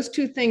 but those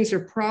two things are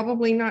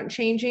probably not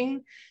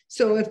changing.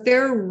 So if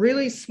they're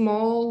really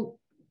small,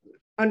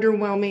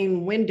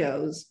 underwhelming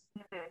windows,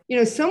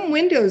 some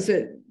windows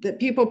that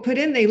people put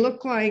in, they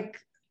look like,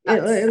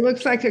 it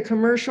looks like a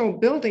commercial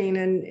building,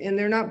 and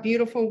they're not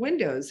beautiful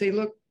windows. They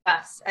look.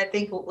 Yes, I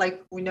think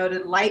like we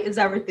noted, light is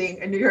everything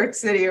in New York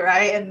City,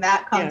 right? And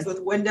that comes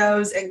with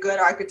windows and good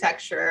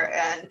architecture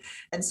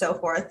and so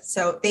forth.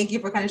 So thank you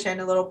for kind of sharing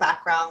a little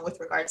background with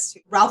regards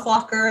to Ralph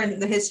Walker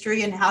and the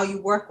history and how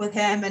you work with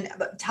him. And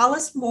tell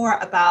us more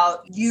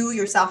about you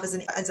yourself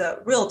as a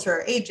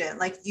realtor agent.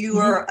 Like you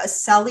are a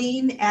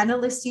selling and a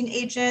listing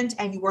agent,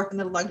 and you work in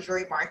the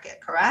luxury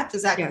market, correct?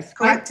 Is that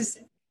correct to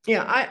say?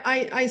 Yeah,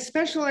 I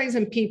specialize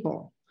in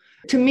people.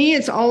 To me,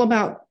 it's all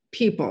about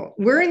people.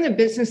 We're in the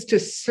business to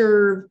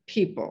serve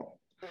people.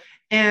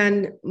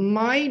 And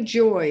my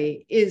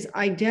joy is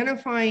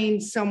identifying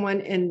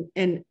someone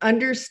and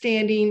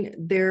understanding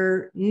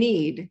their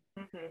need.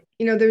 Mm-hmm.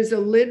 You know, there's a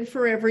lid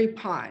for every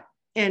pot.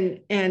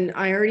 And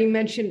I already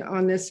mentioned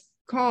on this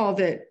call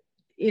that,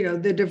 you know,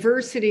 the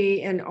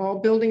diversity and all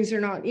buildings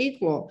are not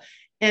equal.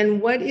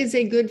 And what is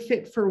a good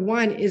fit for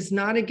one is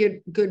not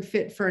a good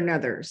fit for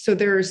another. So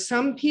there are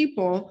some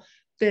people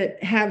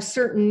that have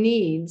certain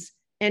needs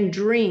and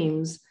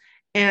dreams.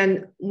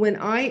 And when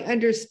I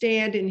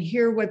understand and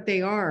hear what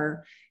they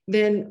are,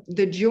 then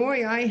the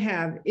joy I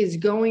have is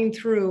going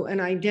through and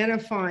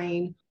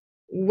identifying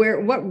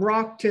what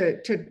rock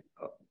to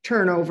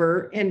turn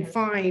over and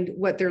find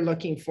what they're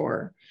looking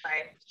for.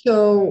 Right.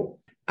 So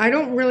I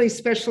don't really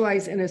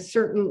specialize in a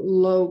certain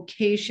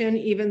location,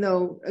 even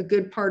though a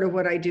good part of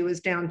what I do is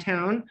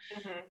downtown.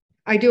 Mm-hmm.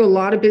 I do a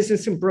lot of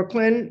business in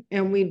Brooklyn,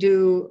 and we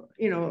do,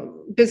 you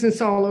know,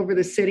 business all over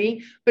the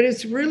city, but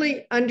it's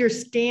really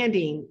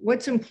understanding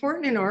what's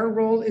important in our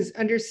role is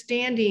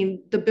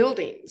understanding the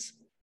buildings.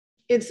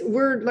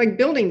 We're like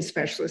building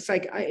specialists.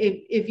 Like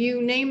if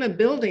you name a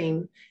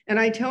building, and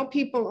I tell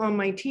people on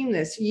my team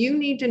this, you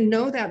need to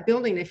know that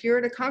building. If you're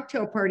at a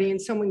cocktail party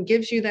and someone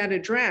gives you that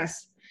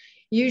address,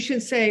 you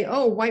should say,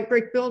 oh, white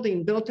brick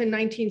building built in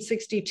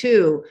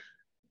 1962,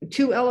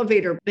 2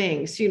 elevator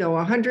banks, you know,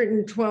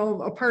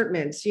 112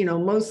 apartments, you know,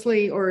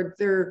 mostly, or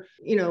they're,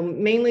 you know,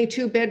 mainly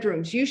 2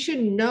 bedrooms. You should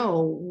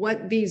know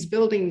what these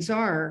buildings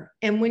are.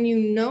 And when you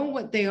know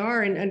what they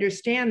are and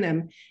understand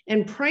them,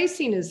 and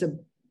pricing is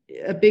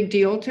a big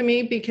deal to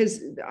me,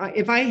 because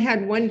if I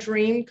had one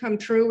dream come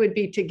true, it would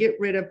be to get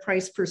rid of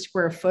price per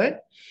square foot.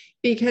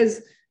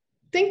 Because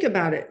think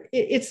about it,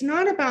 it's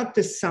not about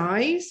the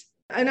size.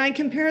 And I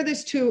compare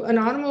this to an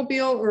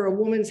automobile or a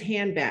woman's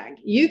handbag.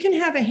 You can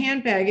have a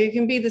handbag, it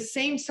can be the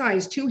same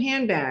size, 2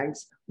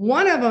 handbags.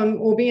 One of them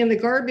will be in the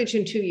garbage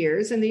in 2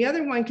 years, and the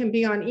other one can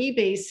be on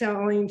eBay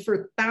selling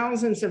for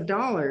thousands of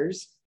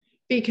dollars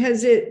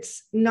because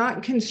it's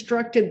not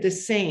constructed the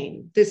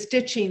same. The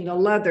stitching, the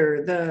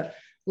leather, the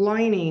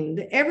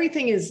lining,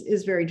 everything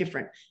is very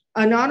different.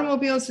 An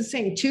automobile is the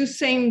same, 2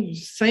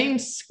 same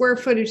square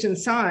footage and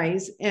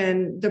size,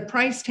 and the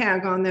price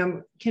tag on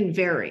them can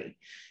vary.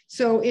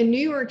 So in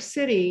New York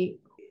City,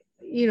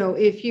 you know,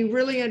 if you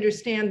really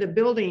understand the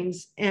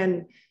buildings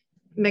and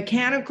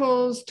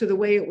mechanicals to the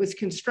way it was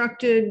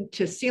constructed,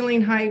 to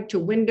ceiling height, to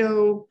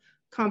window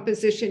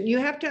composition, you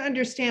have to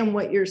understand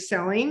what you're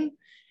selling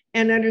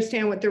and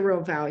understand what the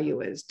real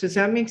value is. Does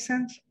that make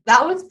sense?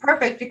 That was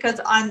perfect, because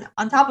on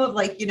top of,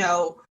 like, you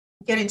know,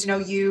 getting to know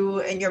you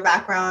and your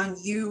background,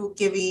 you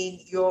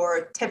giving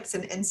your tips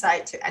and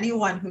insight to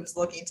anyone who's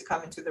looking to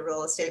come into the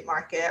real estate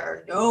market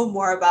or know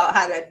more about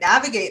how to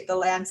navigate the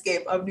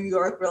landscape of New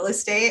York real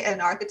estate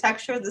and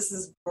architecture. This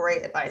is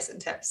great advice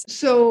and tips.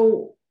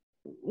 So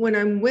when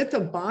I'm with a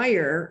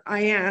buyer,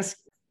 I ask,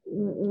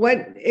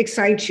 what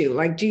excites you?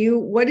 Like,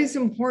 what is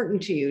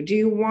important to you? Do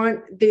you want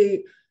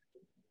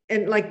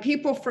and like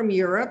people from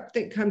Europe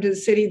that come to the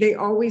city, they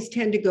always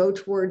tend to go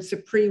towards the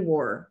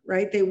pre-war,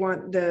 right? They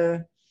want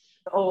the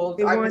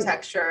old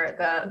architecture,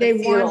 they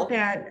want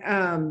that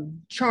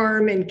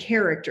charm and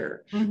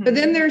character. Mm-hmm. But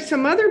then there's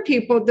some other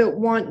people that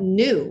want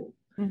new.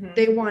 Mm-hmm.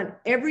 They want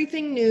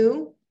everything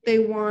new.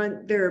 They're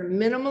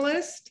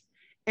minimalist,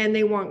 and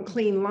they want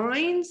clean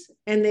lines,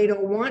 and they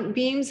don't want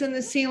beams in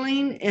the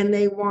ceiling, and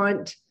they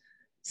want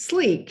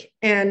sleek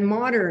and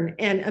modern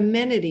and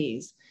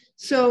amenities.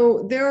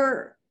 So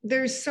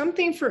there's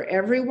something for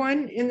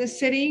everyone in the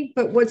city,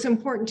 but what's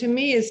important to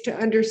me is to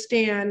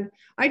understand.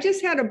 I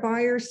just had a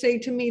buyer say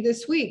to me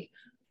this week,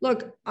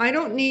 look, I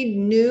don't need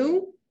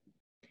new,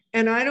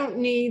 and I don't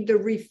need the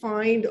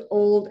refined,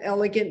 old,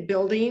 elegant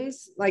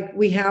buildings like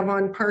we have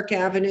on Park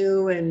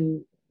Avenue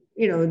and,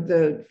 you know,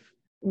 the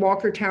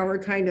Walker Tower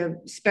kind of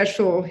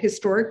special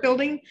historic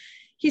building.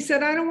 He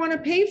said, I don't want to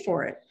pay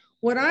for it.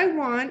 What I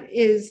want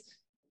is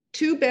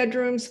 2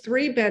 bedrooms,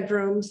 3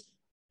 bedrooms,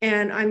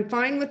 and I'm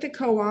fine with the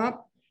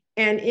co-op.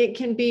 And it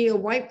can be a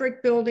white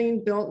brick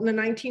building built in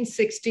the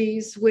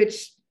 1960s,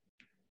 which,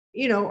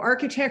 you know,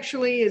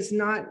 architecturally is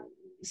not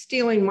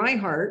stealing my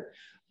heart,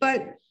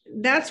 but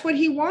that's what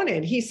he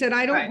wanted. He said,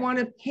 I don't want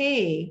to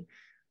pay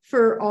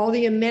for all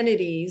the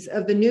amenities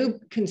of the new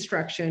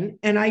construction,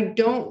 and I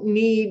don't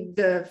need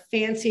the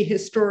fancy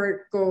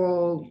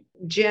historical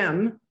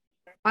gem.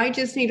 I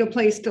just need a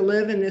place to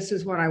live, and this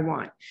is what I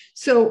want.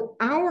 So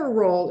our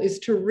role is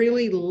to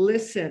really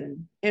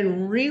listen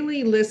and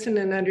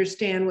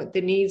understand what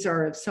the needs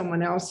are of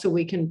someone else so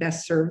we can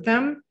best serve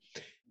them.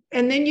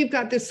 And then you've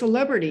got the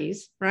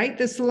celebrities, right?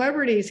 The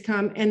celebrities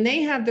come and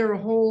they have their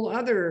whole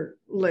other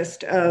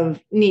list of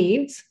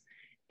needs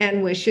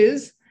and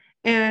wishes.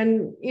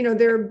 And, you know,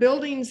 there are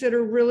buildings that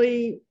are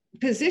really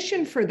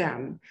positioned for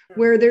them,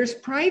 where there's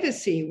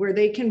privacy, where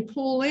they can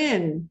pull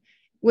in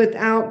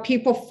without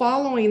people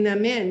following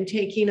them in,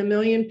 taking a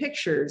million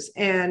pictures.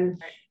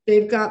 And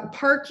they've got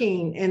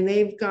parking, and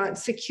they've got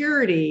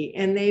security,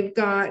 and they've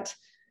got,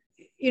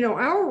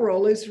 our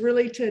role is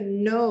really to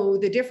know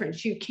the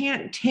difference. You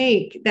can't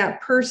take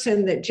that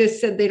person that just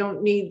said they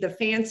don't need the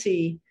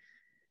fancy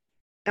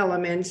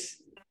elements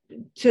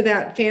to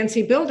that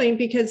fancy building,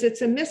 because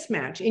it's a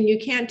mismatch. And you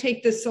can't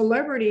take the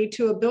celebrity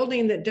to a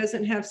building that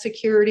doesn't have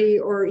security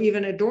or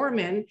even a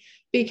doorman,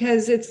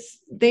 because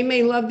they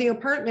may love the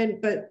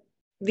apartment, but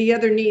the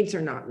other needs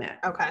are not met.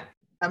 Okay,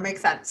 that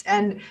makes sense.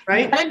 And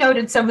right, I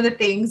noted some of the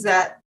things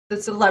that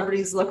the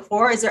celebrities look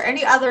for. Is there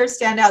any other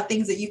standout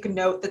things that you can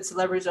note that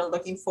celebrities are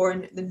looking for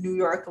in the New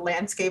York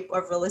landscape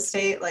of real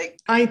estate? Like,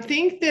 I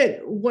think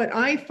that what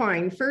I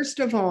find, first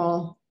of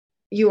all,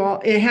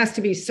 it has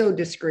to be so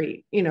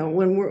discreet.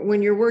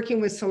 When you're working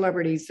with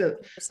celebrities,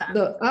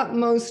 the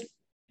utmost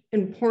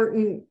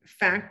important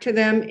fact to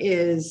them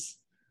is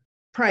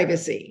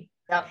privacy.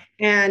 Yep.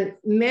 And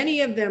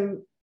many of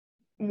them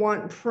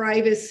want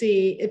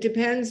privacy. It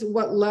depends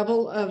what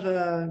level of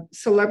a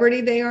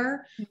celebrity they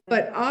are,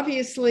 but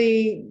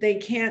obviously they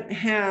can't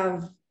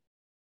have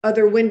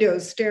other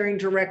windows staring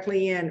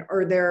directly in,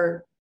 or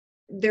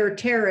their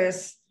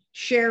terrace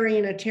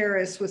sharing a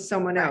terrace with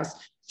someone else.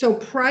 So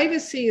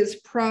privacy is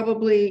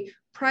probably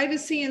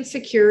privacy and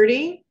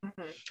security.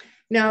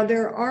 Now,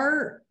 there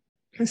are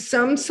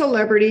some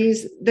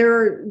celebrities,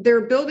 there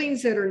are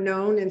buildings that are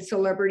known and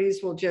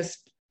celebrities will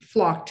just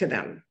flock to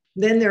them.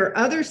 Then there are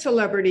other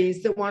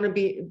celebrities that want to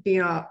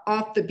be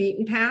off the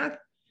beaten path,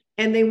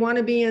 and they want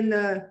to be in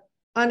the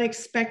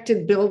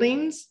unexpected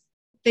buildings.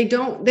 They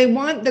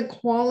want the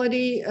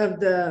quality of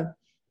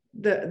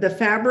the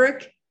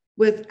fabric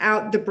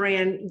without the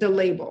brand, the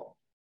label.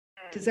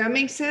 Does that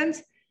make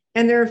sense?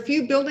 And there are a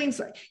few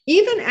buildings,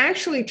 even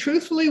actually,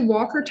 truthfully,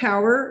 Walker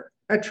Tower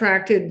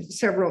attracted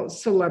several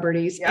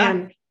celebrities. Yeah.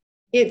 And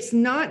it's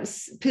not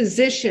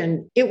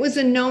positioned. It was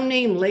a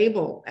no-name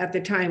label at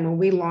the time when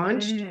we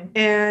launched.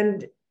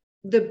 And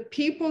the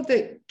people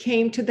that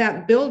came to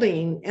that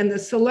building and the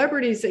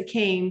celebrities that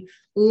came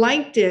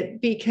liked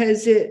it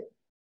because it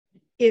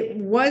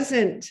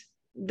wasn't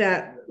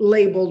that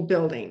labeled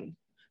building,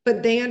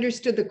 but they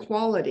understood the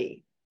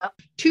quality.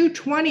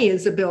 220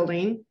 is a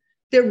building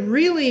that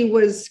really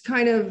was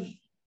kind of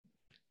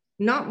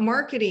not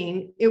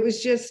marketing. It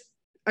was just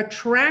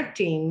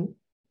attracting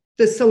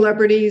the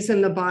celebrities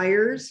and the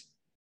buyers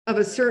of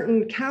a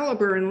certain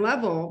caliber and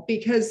level,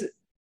 because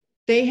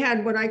they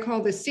had what I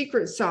call the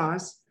secret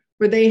sauce,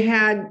 where they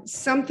had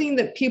something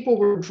that people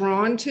were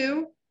drawn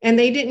to, and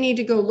they didn't need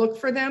to go look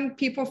for them.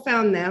 People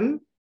found them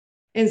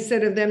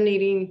instead of them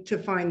needing to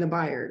find the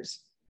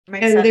buyers.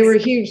 Makes sense. They were a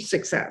huge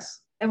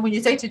success. And when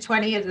you say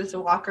 220, is this a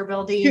Walker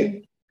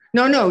building?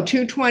 No,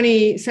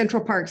 220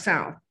 Central Park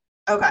South.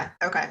 Okay.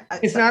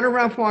 It's not a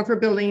Ralph Walker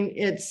building.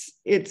 It's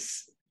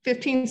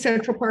 15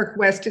 Central Park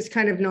West is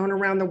kind of known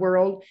around the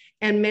world.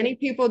 And many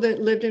people that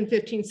lived in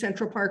 15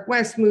 Central Park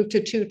West moved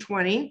to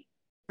 220.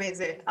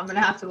 Amazing. I'm going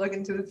to have to look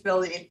into this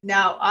building.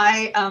 Now,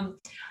 I'm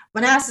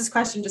going to ask this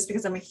question just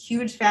because I'm a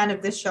huge fan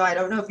of this show. I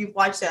don't know if you've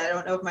watched it. I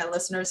don't know if my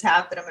listeners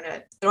have, but I'm going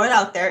to throw it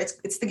out there.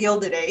 It's The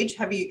Gilded Age.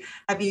 Have you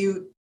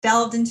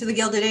delved into The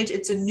Gilded Age?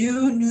 It's a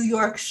new New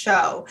York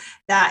show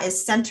that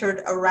is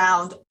centered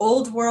around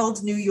old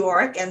world New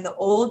York and the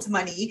old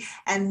money,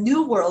 and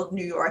new world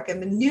New York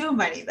and the new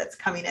money that's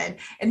coming in.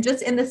 And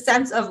just in the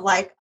sense of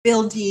like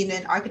building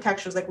and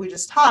architectures, like we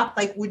just talked,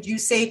 like, would you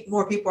say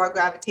more people are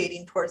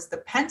gravitating towards the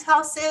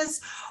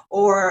penthouses,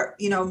 or,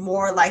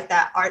 more like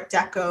that Art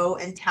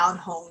Deco and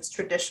townhomes,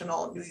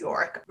 traditional New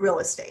York real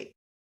estate?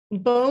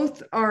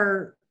 Both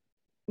are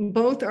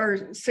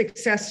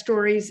success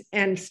stories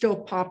and still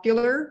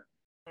popular.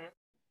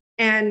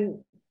 And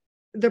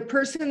the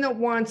person that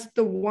wants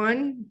the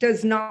one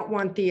does not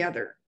want the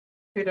other.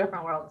 Two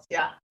different worlds.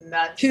 Yeah.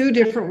 That's two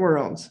different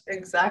worlds.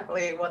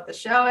 Exactly what the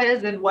show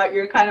is and what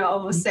you're kind of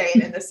almost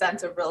saying in the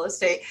sense of real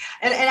estate.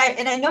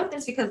 And I know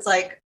this because,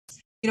 like,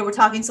 we're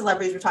talking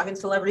celebrities, we're talking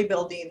celebrity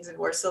buildings, and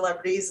where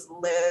celebrities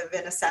live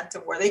in a sense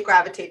of where they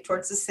gravitate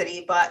towards the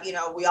city. But,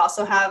 we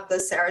also have the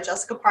Sarah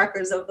Jessica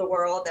Parkers of the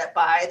world that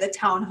buy the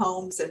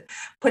townhomes and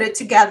put it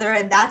together.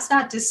 And that's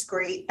not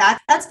discreet.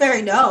 That's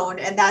very known.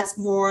 And that's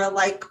more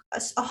like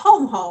a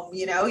home,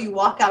 you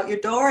walk out your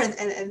door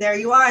and there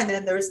you are. And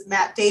then there's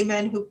Matt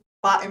Damon, who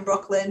bought in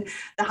Brooklyn,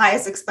 the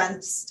highest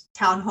expense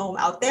townhome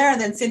out there.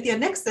 And then Cynthia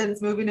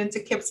Nixon's moving into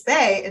Kips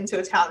Bay into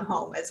a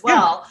townhome as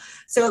well. Yeah.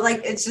 So,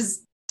 like, it's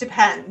just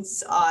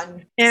depends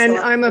on. And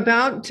I'm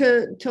about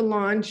to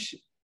launch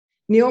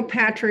Neil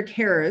Patrick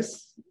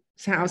Harris'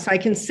 house. I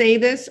can say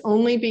this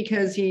only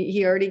because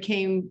he already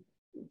came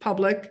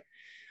public.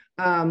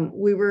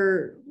 We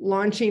were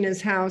launching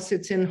his house.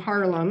 It's in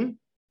Harlem,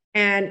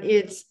 and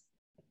it's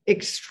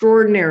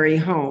extraordinary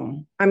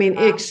home. I mean,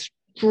 wow.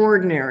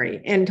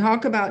 Extraordinary. And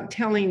talk about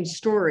telling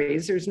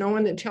stories. There's no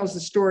one that tells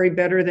a story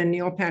better than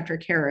Neil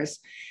Patrick Harris.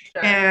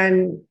 Sure.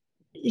 And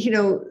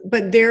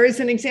but there is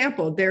an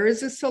example. There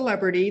is a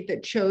celebrity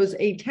that chose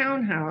a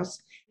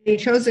townhouse. He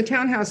chose a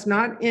townhouse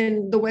not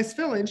in the West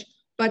Village,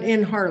 but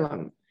in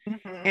Harlem.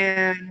 Mm-hmm.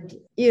 And,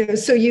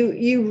 so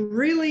you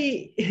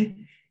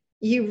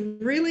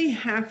really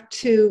have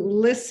to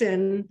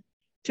listen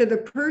to the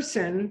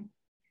person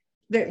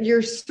that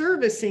you're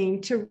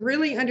servicing to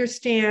really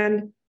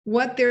understand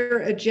what their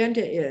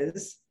agenda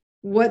is,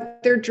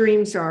 what their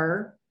dreams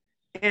are,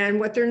 and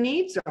what their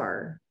needs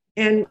are.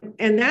 And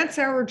that's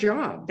our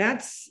job.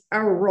 That's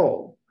our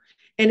role.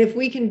 And if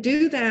we can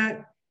do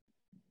that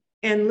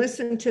and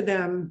listen to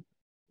them,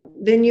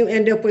 then you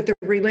end up with a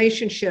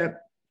relationship,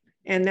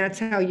 and that's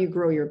how you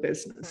grow your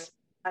business.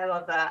 I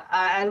love that.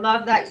 I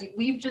love that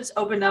we've just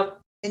opened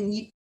up, and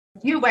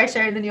you by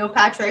sharing the Neil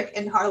Patrick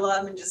in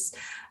Harlem and just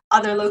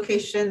other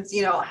locations,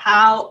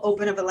 how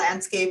open of a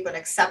landscape and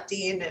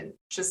accepting and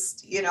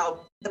just,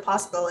 the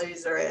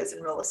possibilities there is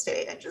in real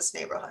estate and just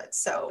neighborhoods.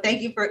 So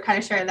thank you for kind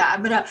of sharing that.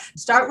 I'm going to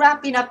start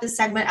wrapping up this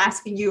segment,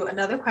 asking you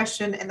another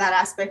question in that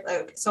aspect.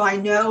 So I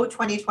know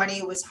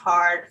 2020 was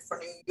hard for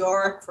New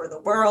York, for the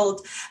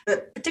world,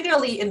 but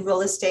particularly in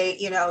real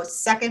estate,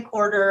 second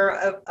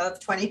quarter of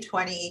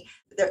 2020,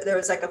 there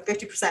was like a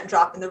 50%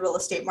 drop in the real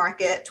estate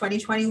market.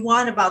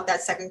 2021, about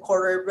that second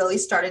quarter, really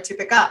started to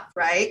pick up,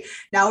 right?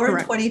 Now we're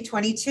Correct. In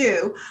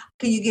 2022.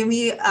 Can you give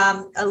me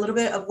a little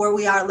bit of where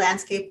we are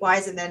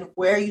landscape-wise, and then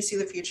where you see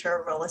the future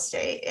of real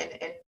estate in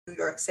New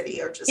York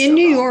City, or just in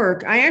New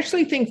York? I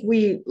actually think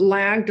we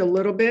lagged a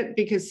little bit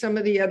because some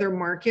of the other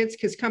markets,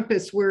 because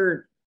Compass,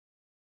 we're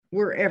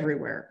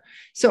everywhere.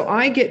 So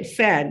I get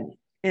fed.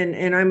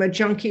 And I'm a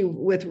junkie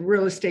with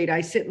real estate.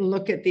 I sit and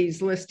look at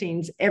these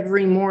listings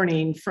every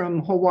morning from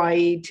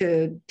Hawaii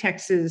to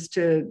Texas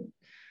to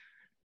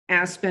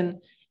Aspen.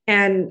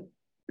 And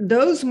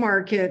those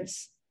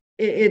markets,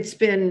 it's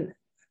been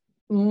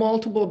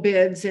multiple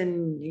bids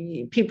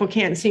and people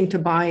can't seem to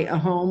buy a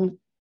home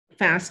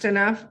fast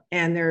enough.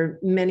 And there are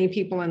many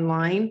people in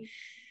line.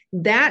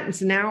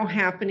 That's now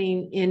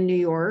happening in New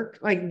York.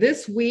 Like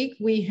this week,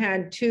 we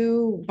had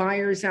 2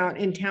 buyers out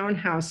in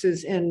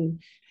townhouses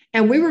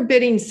and we were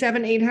bidding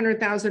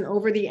 700,000-800,000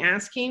 over the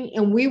asking,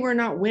 and we were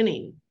not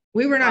winning.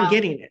 We were not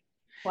getting it.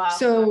 Wow.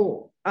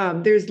 So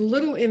there's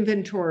little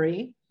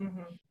inventory.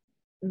 Mm-hmm.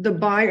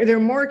 There are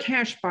more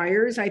cash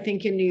buyers, I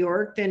think, in New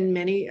York than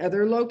many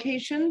other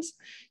locations.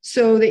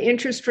 So the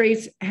interest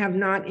rates have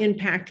not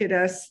impacted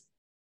us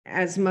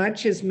as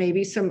much as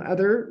maybe some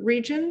other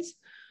regions.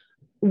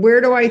 Where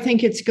do I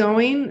think it's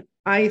going?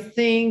 I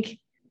think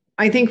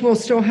we'll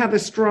still have a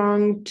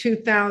strong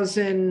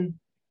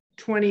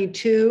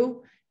 2022.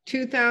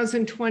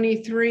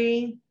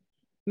 2023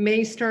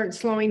 may start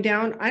slowing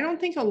down. I don't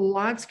think a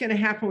lot's going to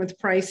happen with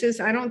prices.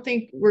 I don't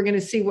think we're going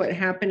to see what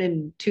happened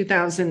in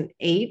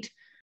 2008.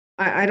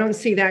 I don't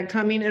see that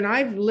coming. And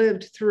I've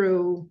lived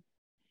through,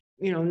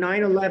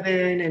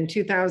 9/11 and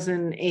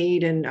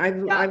 2008, and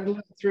I've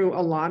lived through a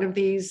lot of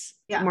these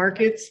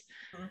markets.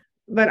 Mm-hmm.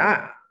 But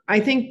I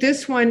think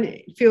this one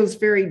feels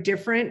very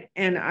different.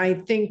 And I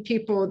think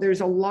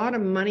there's a lot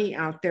of money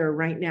out there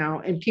right now,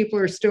 and people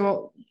are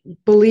still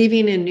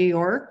believing in New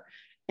York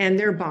and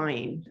they're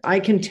buying. I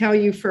can tell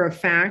you for a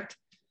fact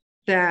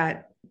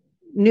that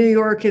New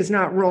York is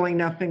not rolling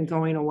up and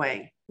going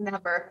away.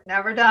 Never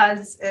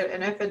does.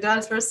 And if it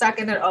does for a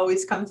second, it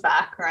always comes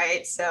back,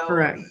 right? So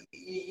Correct.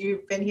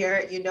 You've been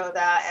here, you know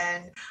that.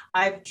 And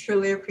I've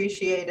truly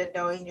appreciated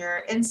knowing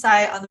your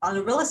insight on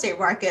the real estate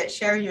market,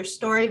 sharing your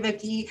story,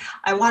 Vicki.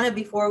 I wanted,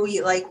 before we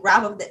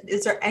wrap up,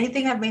 is there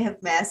anything I may have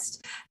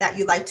missed that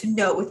you'd like to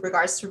note with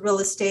regards to real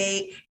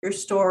estate, your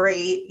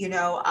story,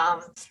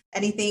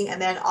 anything, and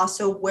then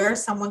also where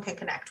someone can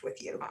connect with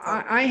you?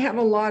 I have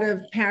a lot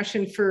of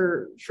passion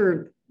for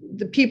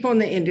the people in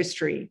the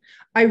industry.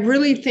 I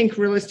really think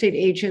real estate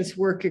agents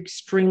work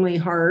extremely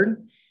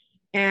hard,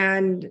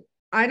 and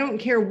I don't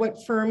care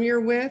what firm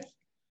you're with.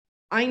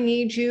 I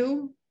need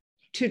you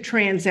to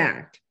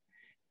transact.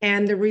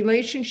 And the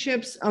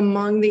relationships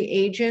among the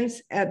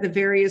agents at the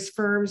various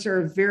firms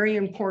are very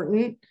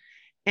important,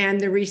 and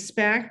the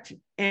respect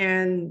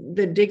and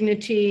the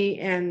dignity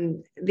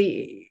and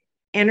the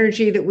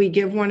energy that we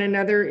give one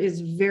another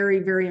is very,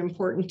 very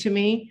important to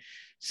me.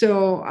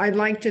 So I'd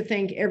like to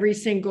thank every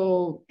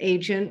single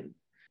agent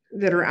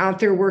that are out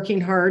there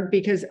working hard,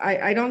 because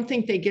I don't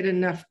think they get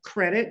enough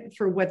credit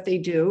for what they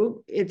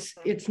do. It's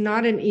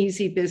not an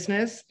easy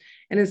business,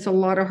 and it's a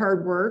lot of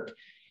hard work.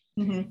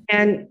 Mm-hmm.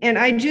 And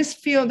I just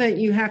feel that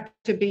you have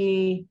to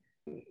be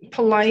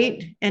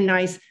polite and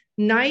nice.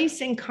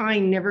 Nice and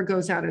kind never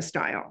goes out of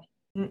style.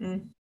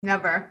 Mm-mm.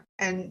 Never.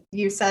 And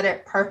you said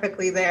it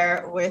perfectly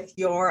there with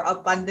your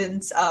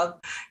abundance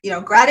of,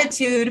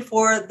 gratitude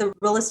for the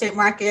real estate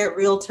market,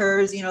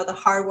 realtors, the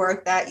hard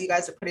work that you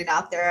guys are putting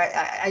out there.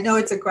 I know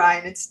it's a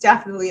grind. It's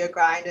definitely a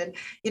grind. And,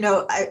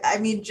 I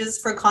mean,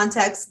 just for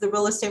context, the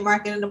real estate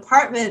market and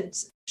apartment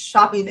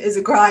shopping is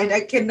a grind.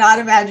 I cannot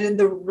imagine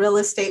the real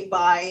estate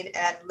buying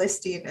and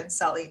listing and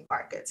selling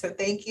market. So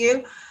thank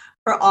you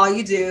for all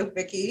you do,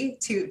 Vicki,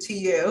 to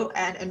you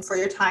and for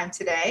your time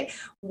today.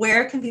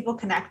 Where can people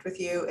connect with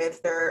you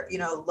if they're,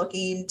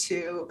 looking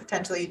to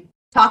potentially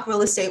talk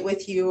real estate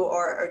with you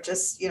or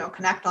just,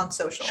 connect on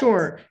social?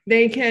 Sure.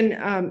 They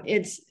can,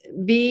 it's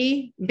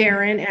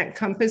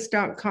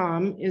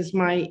bbaron@compass.com is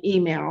my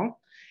email,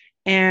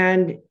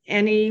 and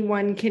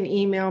anyone can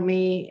email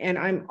me, and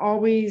I'm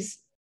always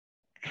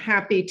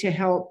happy to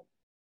help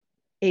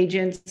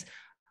agents.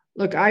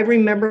 Look, I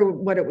remember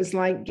what it was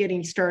like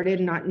getting started,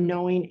 not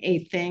knowing a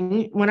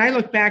thing. When I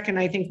look back and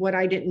I think what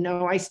I didn't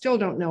know, I still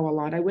don't know a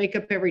lot. I wake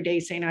up every day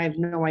saying I have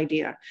no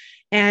idea.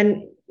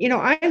 And,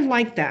 I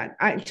like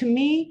that. To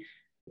me,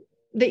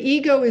 the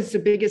ego is the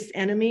biggest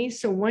enemy.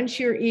 So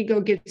once your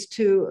ego gets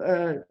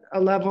to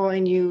a level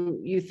and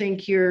you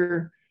think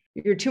you're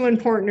too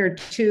important or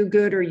too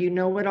good or you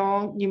know it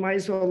all, you might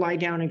as well lie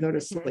down and go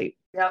to sleep.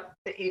 Yep,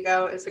 the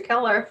ego is a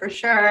killer for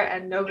sure,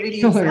 and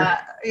nobody needs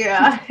that.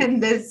 Yeah, in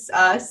this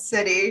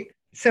city.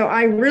 So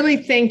I really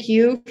thank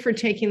you for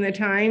taking the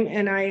time,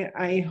 and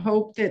I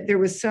hope that there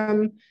was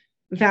some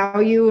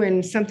value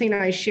in something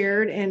I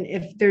shared. And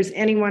if there's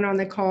anyone on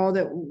the call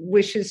that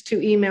wishes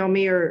to email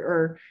me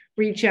or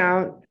reach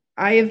out,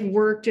 I have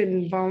worked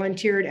and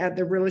volunteered at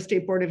the Real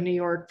Estate Board of New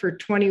York for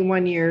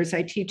 21 years.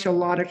 I teach a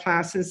lot of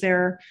classes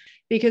there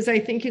because I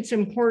think it's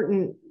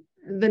important,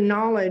 the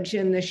knowledge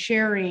and the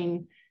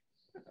sharing,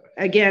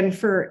 again,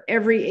 for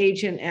every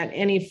agent at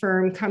any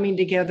firm coming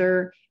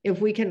together. If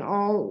we can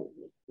all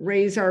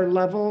raise our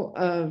level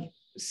of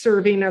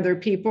serving other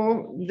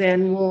people,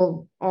 then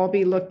we'll all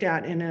be looked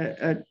at in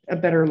a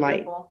better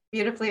light.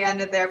 Beautifully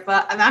ended there,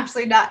 but I'm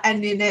actually not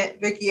ending it,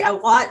 Vicki. I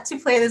want to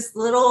play this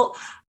little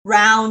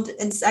round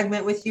and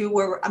segment with you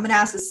where I'm going to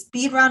ask a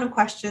speed round of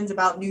questions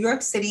about New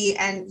York City,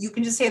 and you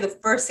can just say the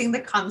first thing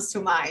that comes to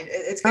mind.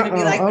 It's going to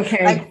be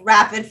like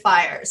rapid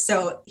fire.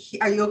 So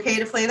are you okay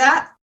to play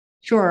that?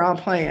 Sure, I'll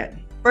play it.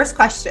 First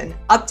question,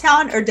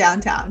 uptown or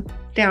downtown?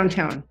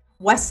 Downtown.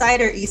 West side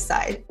or east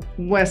side?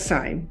 West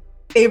side.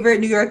 Favorite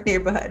New York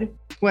neighborhood?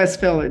 West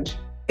Village.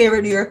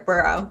 Favorite New York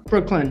borough?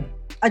 Brooklyn.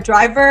 A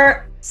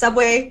driver,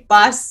 subway,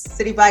 bus,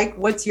 city bike,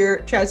 what's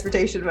your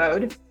transportation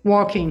mode?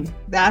 Walking.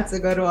 That's a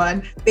good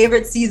one.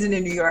 Favorite season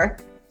in New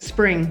York?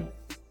 Spring.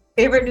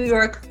 Favorite New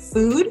York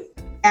food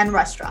and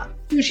restaurant?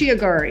 Sushi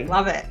Agari.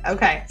 Love it.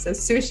 Okay, so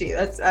sushi.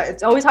 That's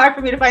it's always hard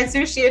for me to find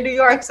sushi in New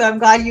York, so I'm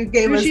glad you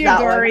gave us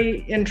that one.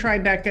 Sushi Agari in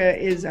Tribeca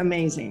is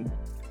amazing.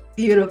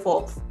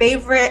 Beautiful.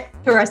 Favorite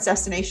tourist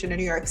destination in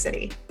New York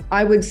City?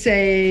 I would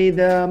say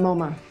the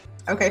MoMA.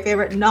 Okay,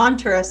 favorite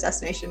non-tourist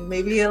destination?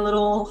 Maybe a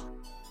little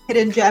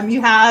hidden gem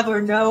you have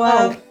or know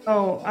of?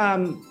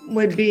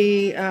 Would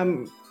be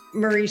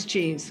Murray's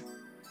Cheese.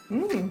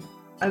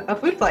 A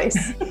food place.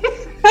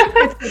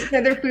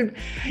 Other food.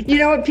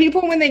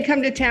 People, when they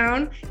come to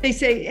town, they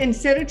say,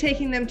 instead of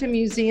taking them to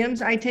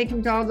museums, I take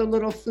them to all the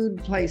little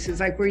food places,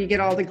 like where you get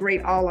all the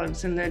great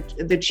olives and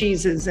the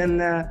cheeses and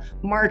the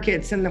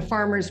markets and the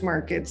farmers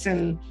markets.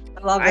 And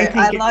I love it.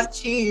 I love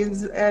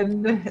cheese,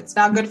 and it's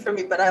not good for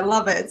me, but I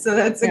love it. So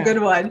that's a good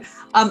one.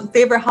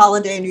 Favorite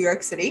holiday in New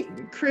York City?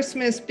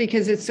 Christmas,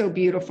 because it's so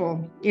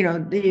beautiful.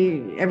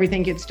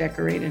 Everything gets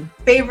decorated.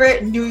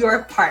 Favorite New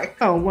York park?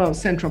 Oh, well,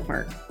 Central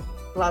Park.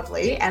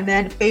 Lovely. And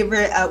then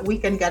favorite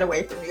weekend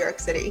getaway from New York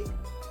City?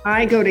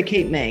 I go to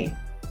Cape May.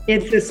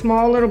 It's a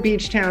small little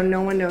beach town.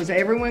 No one knows.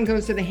 Everyone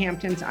goes to the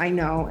Hamptons, I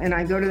know, and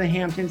I go to the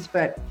Hamptons,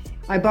 but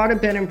I bought a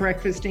bed and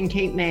breakfast in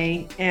Cape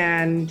May,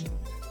 and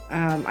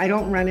I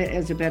don't run it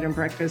as a bed and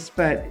breakfast,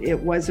 but it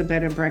was a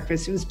bed and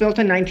breakfast. It was built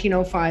in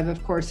 1905,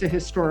 of course, a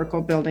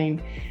historical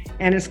building,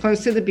 and it's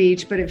close to the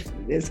beach, but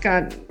it's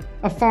got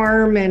a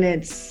farm, and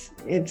it's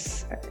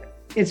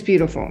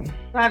beautiful.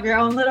 You have your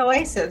own little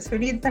oasis. Who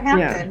needs the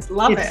Hamptons? Yeah.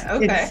 Love it.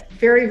 Okay. It's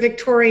very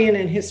Victorian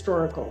and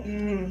historical.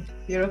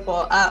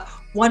 Beautiful.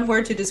 One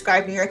word to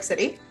describe New York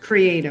City?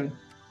 Creative.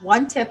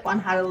 One tip on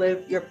how to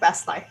live your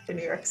best life in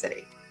New York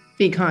City?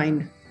 Be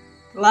kind.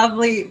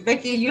 Lovely.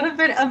 Vicki, you have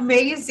been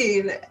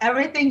amazing.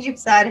 Everything you've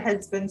said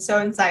has been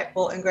so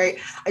insightful and great.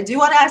 I do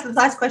want to ask the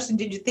last question.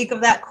 Did you think of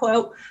that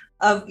quote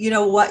of,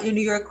 what your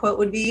New York quote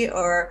would be?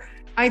 Or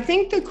I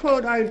think the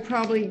quote I would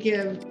probably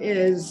give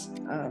is,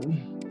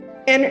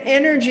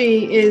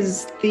 energy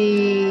is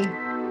the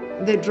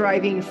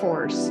driving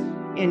force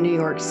in New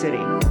York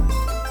City.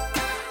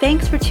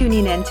 Thanks for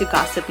tuning in to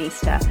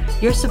Gossipnista.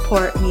 Your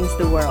support means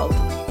the world.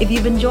 If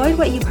you've enjoyed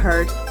what you've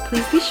heard,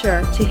 please be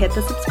sure to hit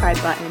the subscribe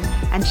button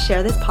and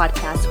share this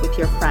podcast with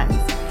your friends.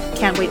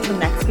 Can't wait till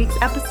next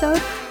week's episode?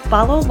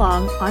 Follow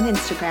along on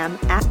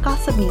Instagram at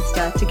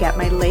Gossipnista to get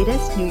my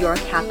latest New York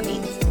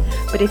happenings.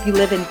 But if you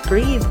live and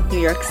breathe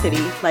New York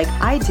City like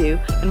I do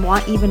and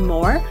want even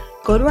more,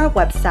 go to our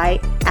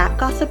website at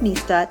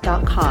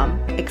gossipnista.com,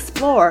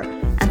 explore,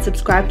 and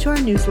subscribe to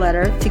our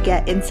newsletter to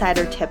get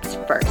insider tips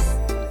first.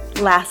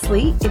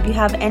 Lastly, if you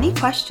have any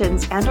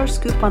questions and or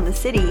scoop on the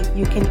city,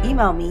 you can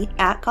email me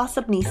at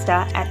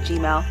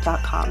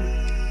gossipnista@gmail.com.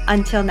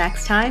 Until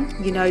next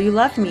time, you know you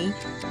love me.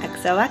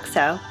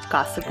 XOXO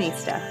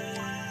Gossipnista.